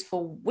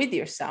graceful with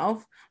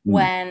yourself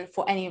when,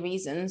 for any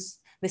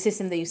reasons, the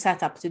system that you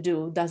set up to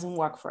do doesn't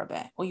work for a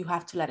bit, or you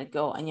have to let it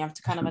go and you have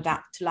to kind of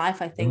adapt to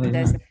life. I think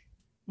there's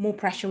more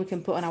pressure we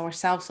can put on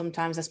ourselves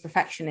sometimes as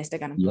perfectionists.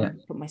 Again,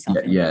 put myself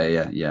in.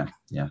 Yeah.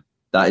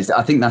 That is,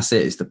 I think that's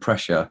it. It's the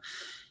pressure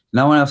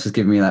No one else is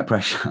giving me that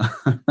pressure.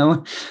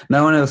 No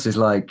one else is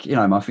like,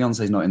 my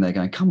fiance's not in there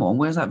going, come on,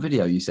 where's that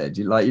video you said?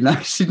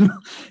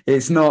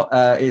 It's not,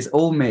 it's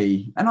all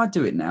me. And I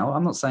do it now.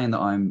 I'm not saying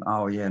that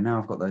oh yeah, now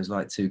I've got those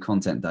like 2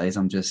 content days.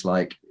 I'm just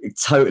like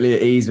totally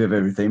at ease with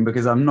everything,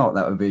 because I'm not.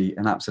 That would be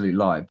an absolute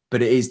lie.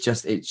 But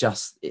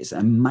it's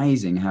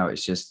amazing how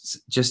it's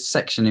just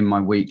sectioning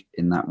my week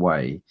in that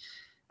way.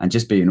 And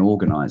just being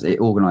organized.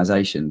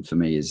 Organization for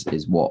me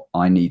is what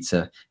I need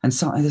to. And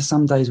so there's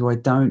some days where I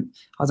don't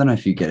know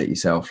if you get it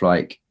yourself.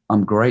 Like,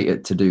 I'm great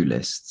at to-do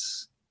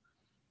lists.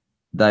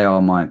 They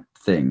are my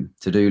thing.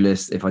 To-do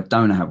lists. If I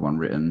don't have one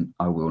written,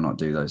 I will not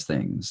do those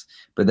things.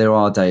 But there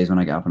are days when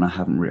I get up and I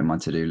haven't written my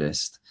to-do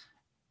list.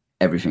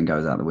 Everything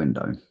goes out the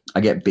window.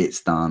 I get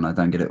bits done. I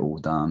don't get it all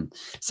done.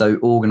 So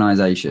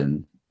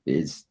organization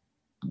is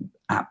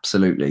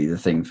absolutely the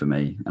thing for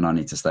me, and I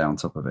need to stay on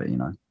top of it,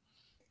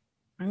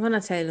 I'm going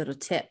to tell you a little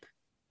tip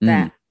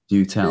that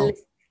do tell.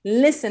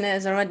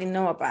 Listeners already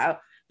know about,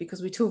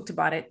 because we talked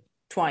about it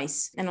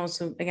twice. And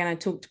also, again, I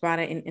talked about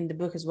it in the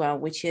book as well,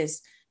 which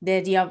is the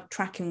idea of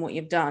tracking what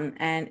you've done.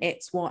 And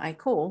it's what I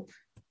call,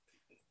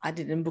 I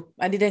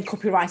didn't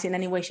copyright it in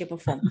any way, shape or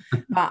form,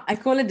 but I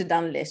call it the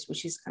done list,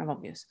 which is kind of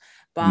obvious.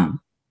 But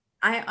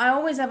I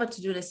always have a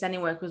to-do list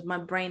anyway, because my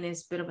brain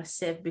is a bit of a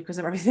sieve because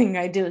of everything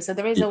I do. So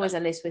there is always a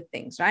list with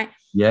things, right?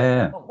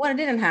 Yeah. But what I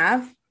didn't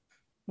have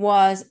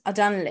was a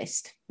done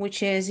list,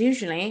 which is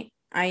usually,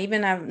 I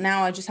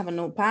just have a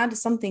notepad.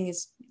 Something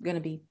is going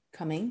to be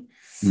coming,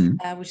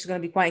 which is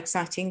going to be quite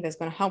exciting. That's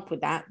going to help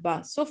with that.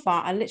 But so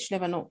far, I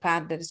literally have a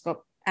notepad that has got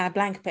a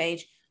blank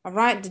page. I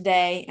write the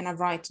day and I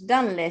write the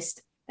done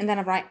list, and then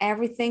I write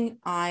everything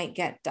I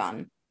get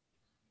done.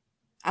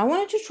 I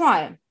wanted to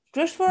try it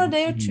just for a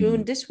day or two,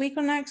 this week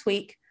or next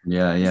week.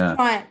 Yeah. Just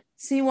try it,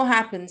 see what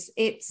happens.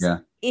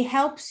 It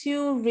helps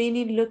you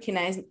really looking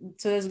at it.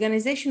 So the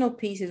organizational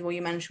piece is what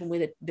you mentioned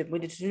with the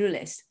to-do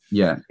list.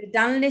 Yeah. The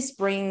done list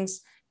brings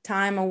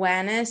time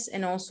awareness,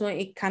 and also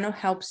it kind of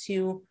helps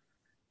you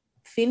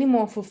feeling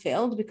more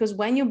fulfilled, because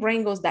when your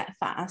brain goes that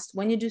fast,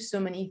 when you do so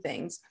many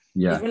things,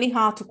 it's really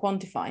hard to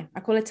quantify. I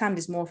call it time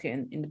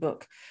dysmorphia in the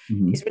book.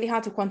 It's really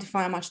hard to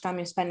quantify how much time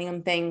you're spending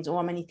on things or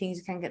how many things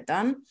you can get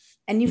done,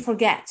 and you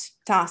forget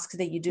tasks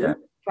that you do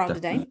throughout the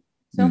day.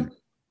 So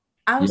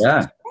I was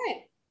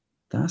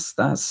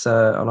That's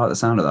I like the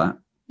sound of that.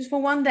 Just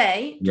for one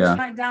day, just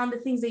write down the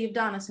things that you've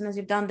done as soon as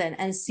you've done them,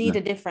 and see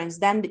the difference.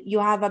 Then you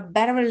have a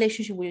better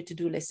relationship with your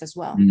to-do list as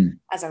well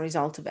as a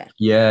result of it.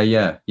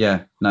 Yeah.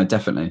 No,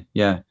 definitely.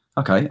 Yeah.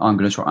 Okay. I'm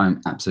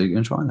absolutely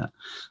going to try that.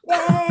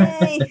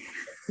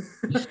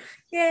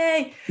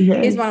 Yay.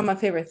 It's one of my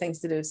favorite things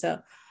to do. So,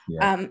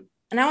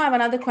 now I have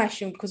another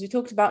question, because we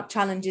talked about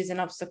challenges and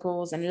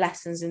obstacles and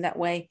lessons in that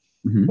way.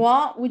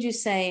 What would you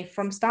say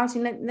from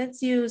starting,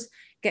 let's use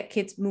Get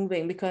Kids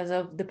Moving, because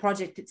of the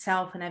project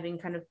itself and having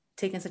kind of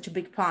taken such a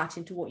big part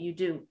into what you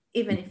do,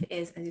 even if it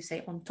is, as you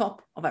say, on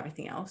top of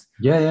everything else.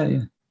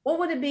 Yeah. What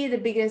would it be the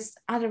biggest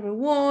other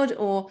reward,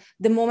 or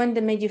the moment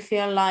that made you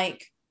feel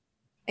like,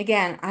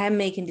 again, I am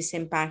making this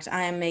impact,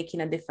 I am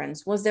making a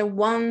difference? Was there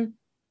one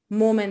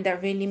moment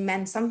that really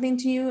meant something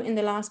to you in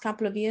the last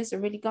couple of years that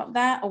really got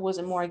that? Or was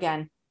it more,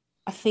 again,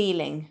 a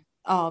feeling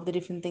of the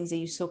different things that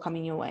you saw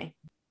coming your way?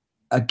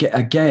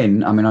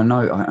 Again, I mean, I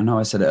know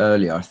I said it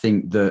earlier. I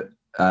think that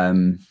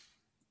the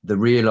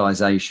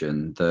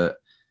realization that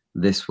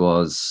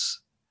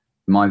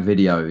my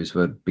videos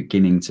were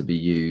beginning to be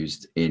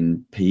used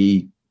in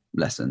PE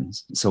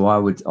lessons. So I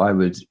think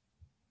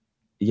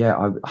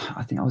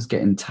I was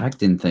getting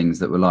tagged in things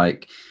that were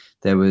like,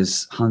 there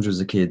was hundreds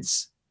of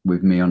kids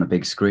with me on a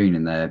big screen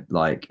in their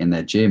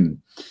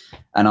gym,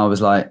 and I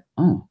was like,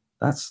 oh,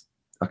 that's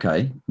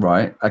okay,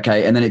 right,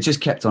 okay. And then it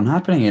just kept on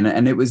happening,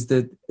 and it was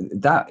the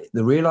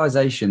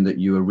realization that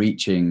you were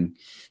reaching,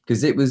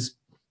 because it was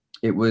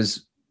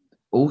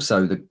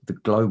also the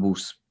global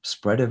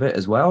spread of it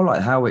as well,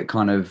 like how it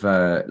kind of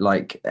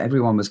like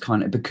everyone was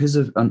kind of, because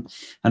of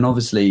and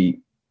obviously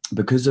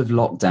because of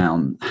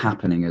lockdown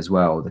happening as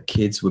well, the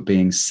kids were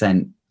being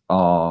sent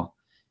our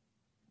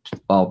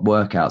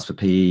workouts for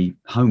PE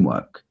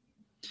homework.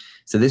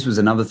 So this was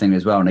another thing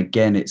as well. And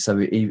again, it's so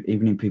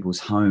even in people's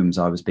homes,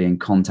 I was being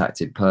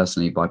contacted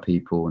personally by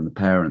people and the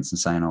parents and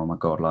saying, oh my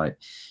God, like,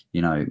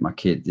 my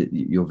kid,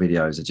 your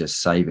videos are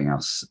just saving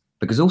us.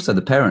 Because also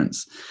the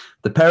parents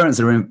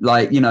are in,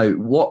 like,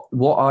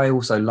 what I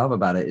also love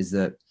about it is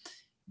that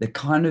they're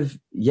kind of,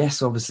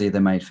 yes, obviously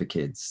they're made for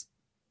kids,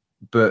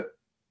 but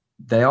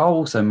they are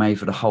also made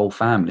for the whole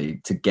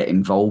family to get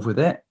involved with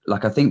it.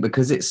 Like, I think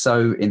because it's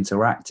so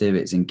interactive,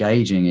 it's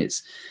engaging,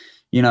 it's,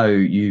 you're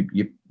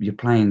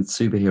playing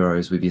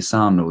superheroes with your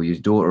son or your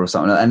daughter or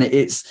something. And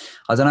it's,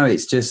 I don't know,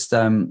 it's just,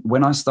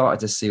 when I started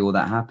to see all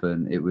that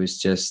happen, it was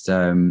just,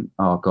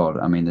 oh God,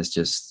 I mean, there's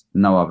just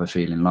no other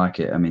feeling like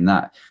it. I mean,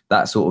 that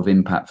sort of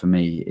impact for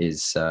me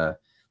is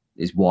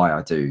why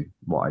I do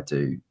what I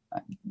do.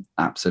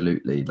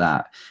 Absolutely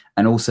that.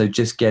 And also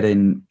just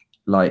getting,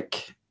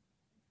 like,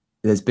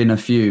 there's been a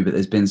few, but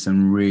there's been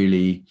some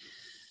really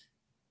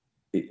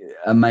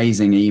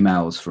amazing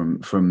emails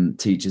from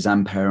teachers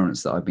and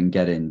parents that I've been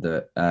getting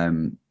that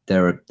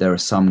there are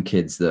some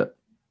kids that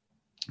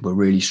were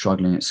really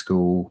struggling at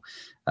school,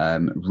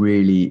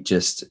 really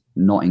just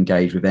not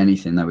engaged with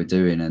anything they were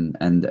doing,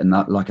 and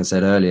that, like I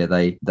said earlier,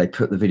 they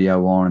put the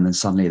video on and then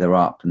suddenly they're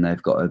up and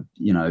they've got a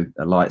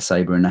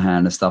lightsaber in the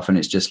hand and stuff, and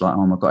it's just like,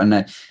 oh my God. And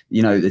then,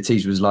 the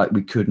teacher was like,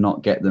 we could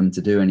not get them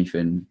to do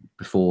anything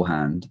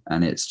beforehand,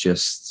 and it's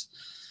just,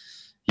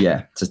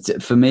 yeah,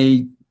 for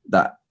me,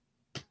 that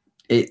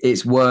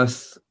it's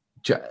worth.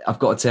 I've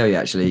got to tell you,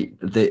 actually,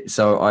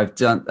 so I've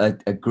done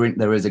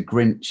there is a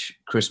Grinch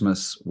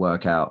Christmas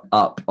workout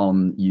up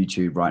on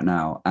YouTube right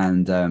now,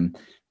 and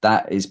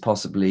that is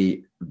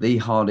possibly the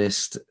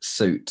hardest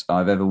suit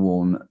I've ever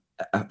worn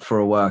for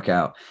a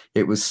workout.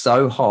 It was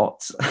so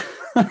hot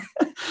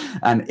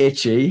and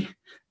itchy,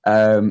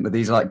 with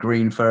these like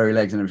green furry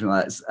legs and everything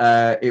like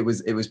that. It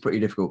was pretty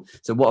difficult.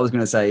 So what I was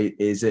going to say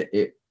is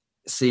it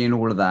seeing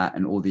all of that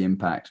and all the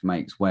impact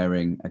makes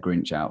wearing a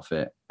Grinch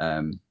outfit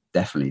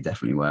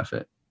definitely worth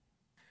it.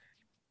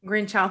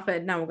 Grinch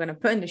outfit. Now we're going to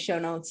put in the show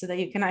notes so that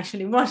you can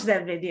actually watch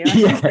that video.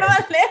 Yeah.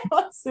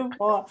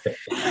 Support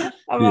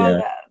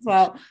about that as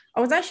well. I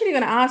was actually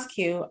going to ask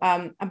you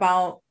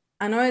about,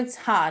 I know it's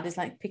hard, it's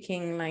like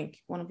picking like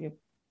one of your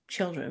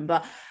children,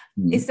 but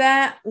is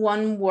there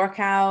one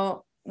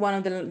workout, one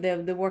of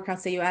the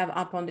workouts that you have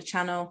up on the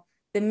channel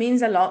that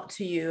means a lot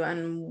to you,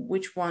 and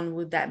which one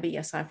would that be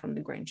aside from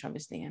the Grinch,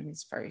 obviously, and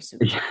it's very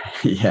super.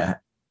 Yeah.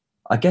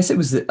 I guess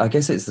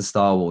it's the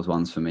Star Wars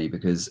ones for me,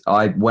 because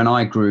when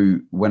I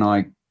grew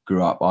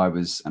up, I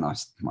was, and I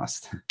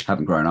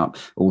haven't grown up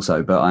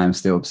also, but I am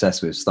still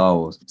obsessed with Star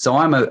Wars. So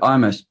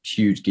I'm a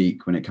huge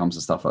geek when it comes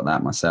to stuff like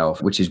that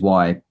myself, which is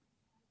why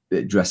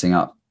dressing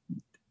up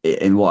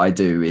in what I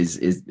do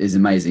is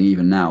amazing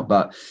even now.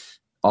 But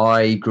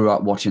I grew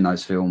up watching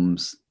those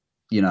films,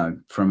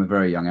 from a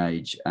very young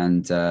age,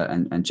 and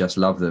just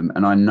love them.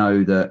 And I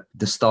know that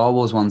the Star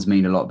Wars ones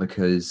mean a lot,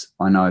 because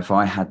I know if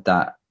I had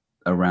that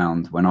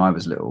around when I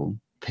was little,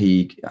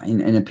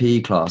 in a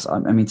PE class, I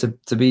mean,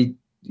 to be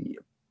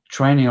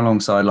training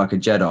alongside like a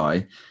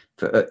Jedi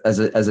as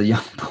a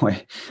young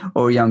boy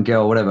or a young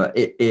girl, whatever,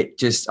 I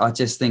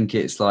just think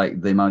it's like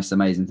the most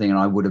amazing thing, and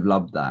I would have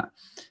loved that.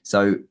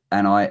 So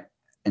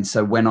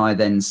when I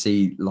then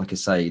see, like I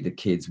say, the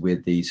kids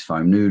with these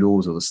foam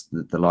noodles or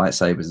the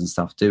lightsabers and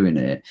stuff doing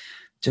it,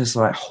 just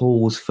like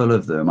halls full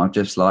of them, I'm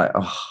just like,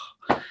 oh,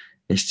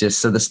 it's just,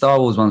 so the Star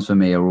Wars ones for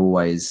me are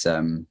always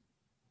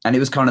and it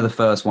was kind of the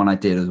first one I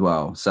did as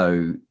well.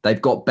 So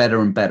they've got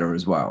better and better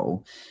as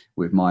well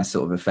with my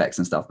sort of effects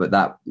and stuff. But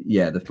that,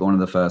 yeah, one of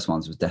the first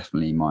ones was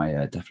definitely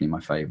my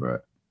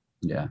favorite.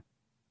 Yeah.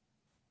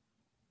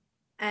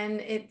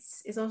 And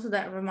it's also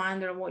that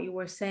reminder of what you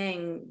were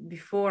saying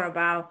before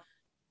about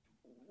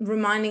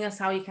reminding us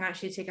how you can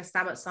actually take a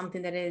stab at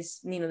something that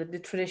is,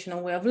 the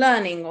traditional way of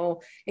learning,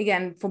 or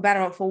again, for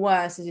better or for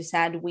worse, as you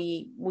said,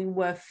 we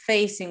were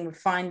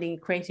finding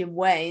creative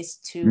ways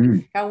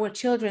to our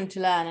children to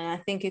learn. And I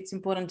think it's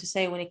important to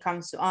say, when it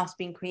comes to us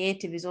being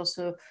creative, is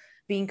also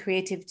being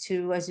creative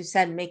to, as you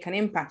said, make an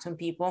impact on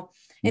people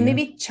and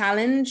maybe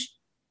challenge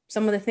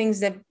some of the things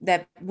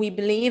that we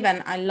believe.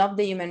 And I love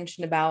that you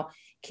mentioned about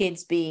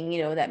kids being,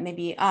 that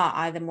maybe are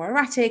either more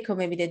erratic, or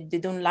maybe they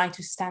don't like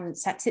to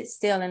sit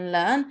still and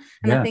learn.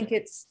 And I think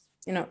it's,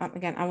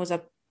 again, I was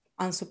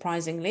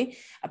unsurprisingly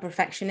a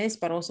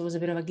perfectionist, but also was a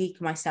bit of a geek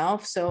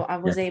myself. So I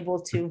was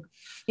able to,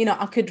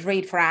 I could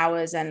read for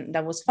hours and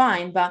that was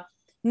fine, but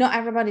not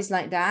everybody's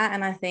like that.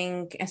 And I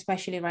think,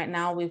 especially right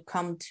now, we've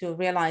come to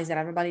realize that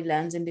everybody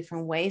learns in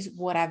different ways,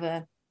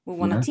 whatever we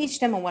want to teach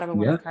them or whatever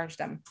we want to encourage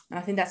them. And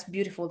I think that's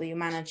beautiful that you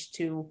managed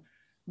to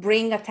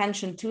bring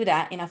attention to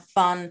that in a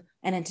fun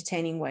and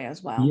entertaining way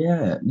as well. Thank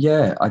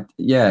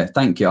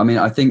you. I mean,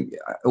 I think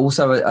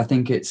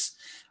it's,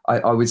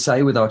 I would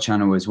say with our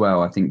channel as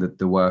well, I think that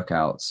the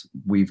workouts,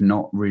 we've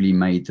not really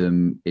made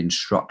them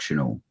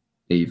instructional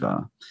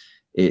either.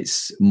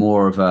 It's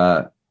more of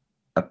a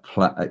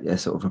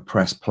sort of a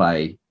press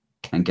play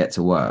and get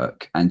to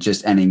work and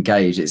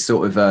engage. It's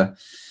sort of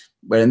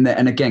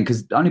and again,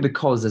 because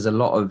there's a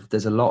lot of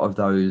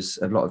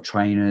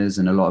trainers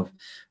and a lot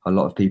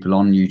of people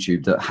on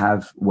YouTube that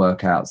have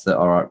workouts that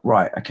are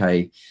right.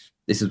 Okay,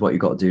 this is what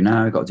you've got to do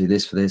now. You've got to do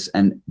this for this.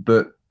 Especially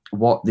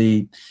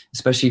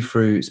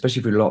through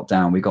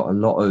lockdown, we got a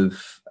lot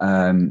of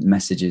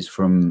messages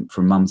from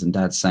mums and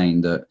dads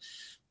saying that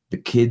the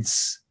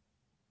kids,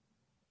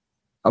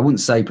 I wouldn't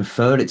say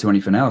preferred it to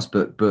anything else,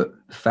 but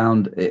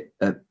found it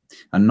a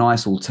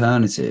nice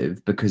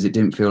alternative, because it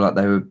didn't feel like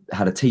they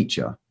had a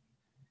teacher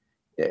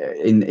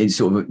in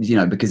sort of,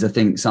 because I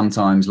think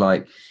sometimes,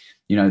 like,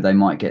 they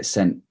might get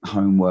sent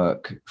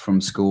homework from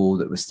school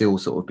that was still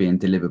sort of being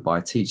delivered by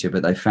a teacher,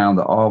 but they found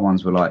that our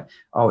ones were like,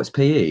 oh, it's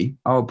PE.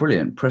 Oh,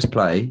 brilliant. Press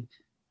play.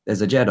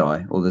 There's a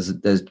Jedi, or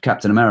there's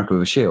Captain America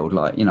with a shield.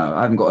 Like,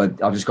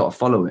 I've just got to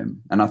follow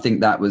him. And I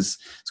think it's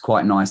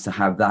quite nice to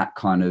have that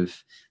kind of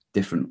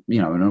different,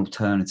 an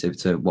alternative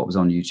to what was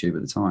on YouTube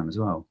at the time as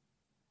well.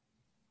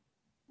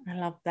 I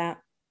love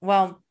that.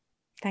 Well,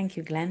 thank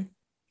you, Glenn.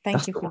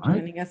 Thank you for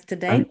joining us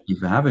today. Thank you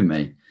for having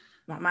me.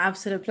 My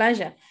absolute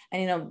pleasure.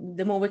 And,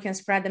 the more we can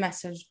spread the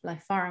message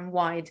like far and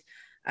wide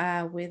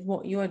with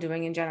what you're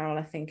doing in general,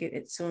 I think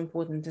it's so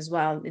important as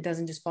well. It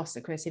doesn't just foster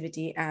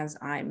creativity, as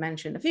I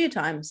mentioned a few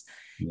times.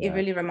 It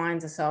really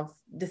reminds us of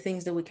the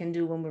things that we can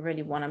do when we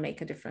really want to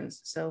make a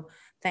difference. So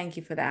thank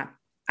you for that.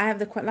 I have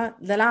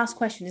the last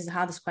question is the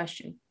hardest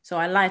question. So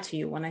I lied to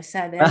you when I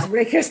said the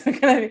icebreakers are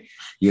going to be...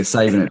 You're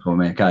saving it for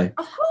me, okay?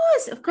 Of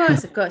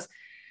course.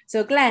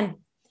 So Glenn,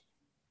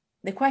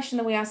 the question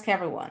that we ask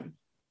everyone,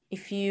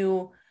 if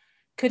you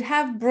could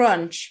have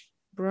brunch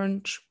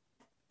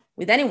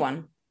with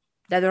anyone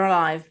dead or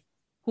alive,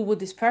 who would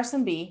this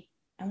person be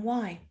and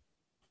why?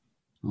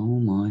 Oh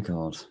my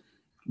God.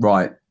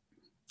 Right.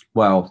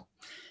 Well,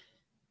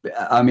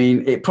 I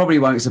mean, it probably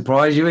won't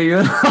surprise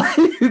you,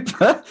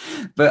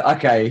 but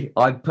okay.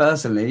 I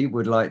personally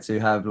would like to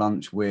have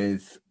lunch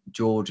with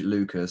George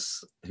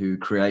Lucas, who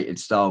created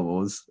Star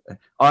Wars.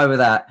 Either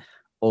that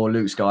or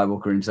Luke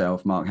Skywalker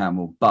himself, Mark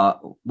Hamill.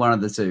 But one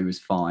of the two is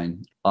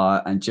fine.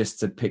 And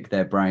just to pick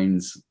their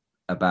brains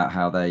about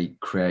how they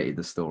created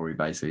the story,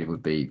 basically,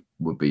 would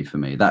be for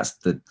me. That's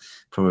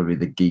probably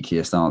the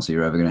geekiest answer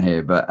you're ever going to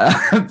hear.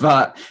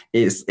 But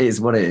it's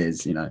what it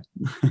is, you know.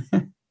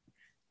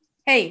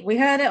 Hey, we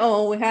heard it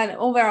all. We had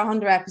over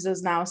 100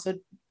 episodes now, so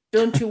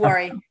don't you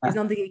worry. It's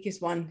not the geekiest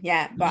one.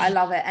 Yeah, but I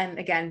love it. And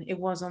again, it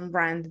was on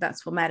brand.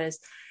 That's what matters.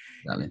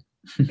 Exactly.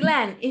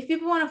 Glenn, if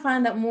people want to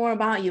find out more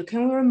about you,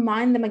 can we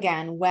remind them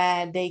again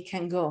where they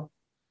can go?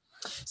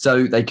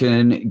 So they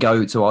can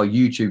go to our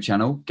YouTube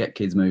channel, Get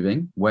Kids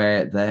Moving,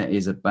 where there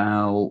is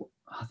about,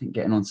 I think,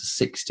 getting on to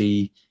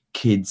 60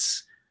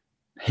 kids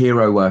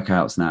hero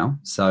workouts now.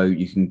 So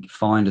you can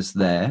find us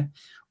there.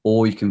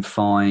 Or you can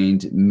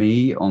find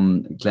me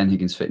on Glenn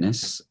Higgins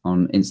Fitness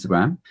on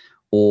Instagram,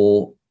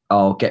 or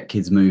our Get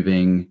Kids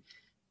Moving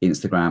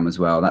Instagram as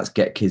well. That's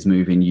Get Kids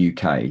Moving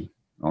UK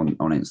on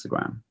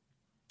Instagram.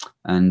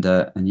 And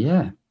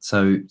yeah,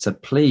 so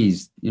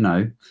please, you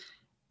know,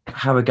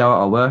 have a go at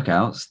our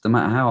workouts, no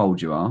matter how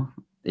old you are.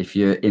 If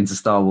you're into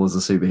Star Wars or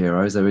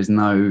superheroes, there is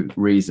no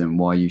reason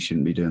why you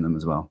shouldn't be doing them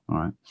as well. All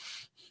right.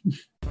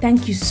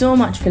 Thank you so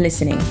much for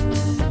listening.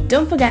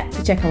 Don't forget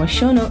to check our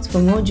show notes for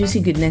more juicy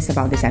goodness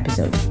about this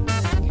episode.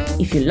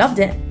 If you loved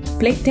it,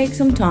 please take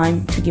some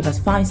time to give us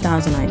 5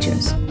 stars on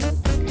iTunes.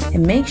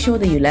 And make sure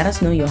that you let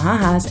us know your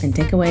ha-has and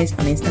takeaways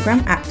on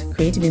Instagram at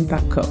Creative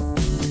Impact Co.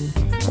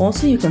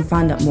 Also, you can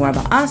find out more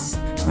about us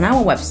on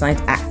our website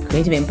at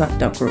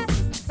creativeimpact.group.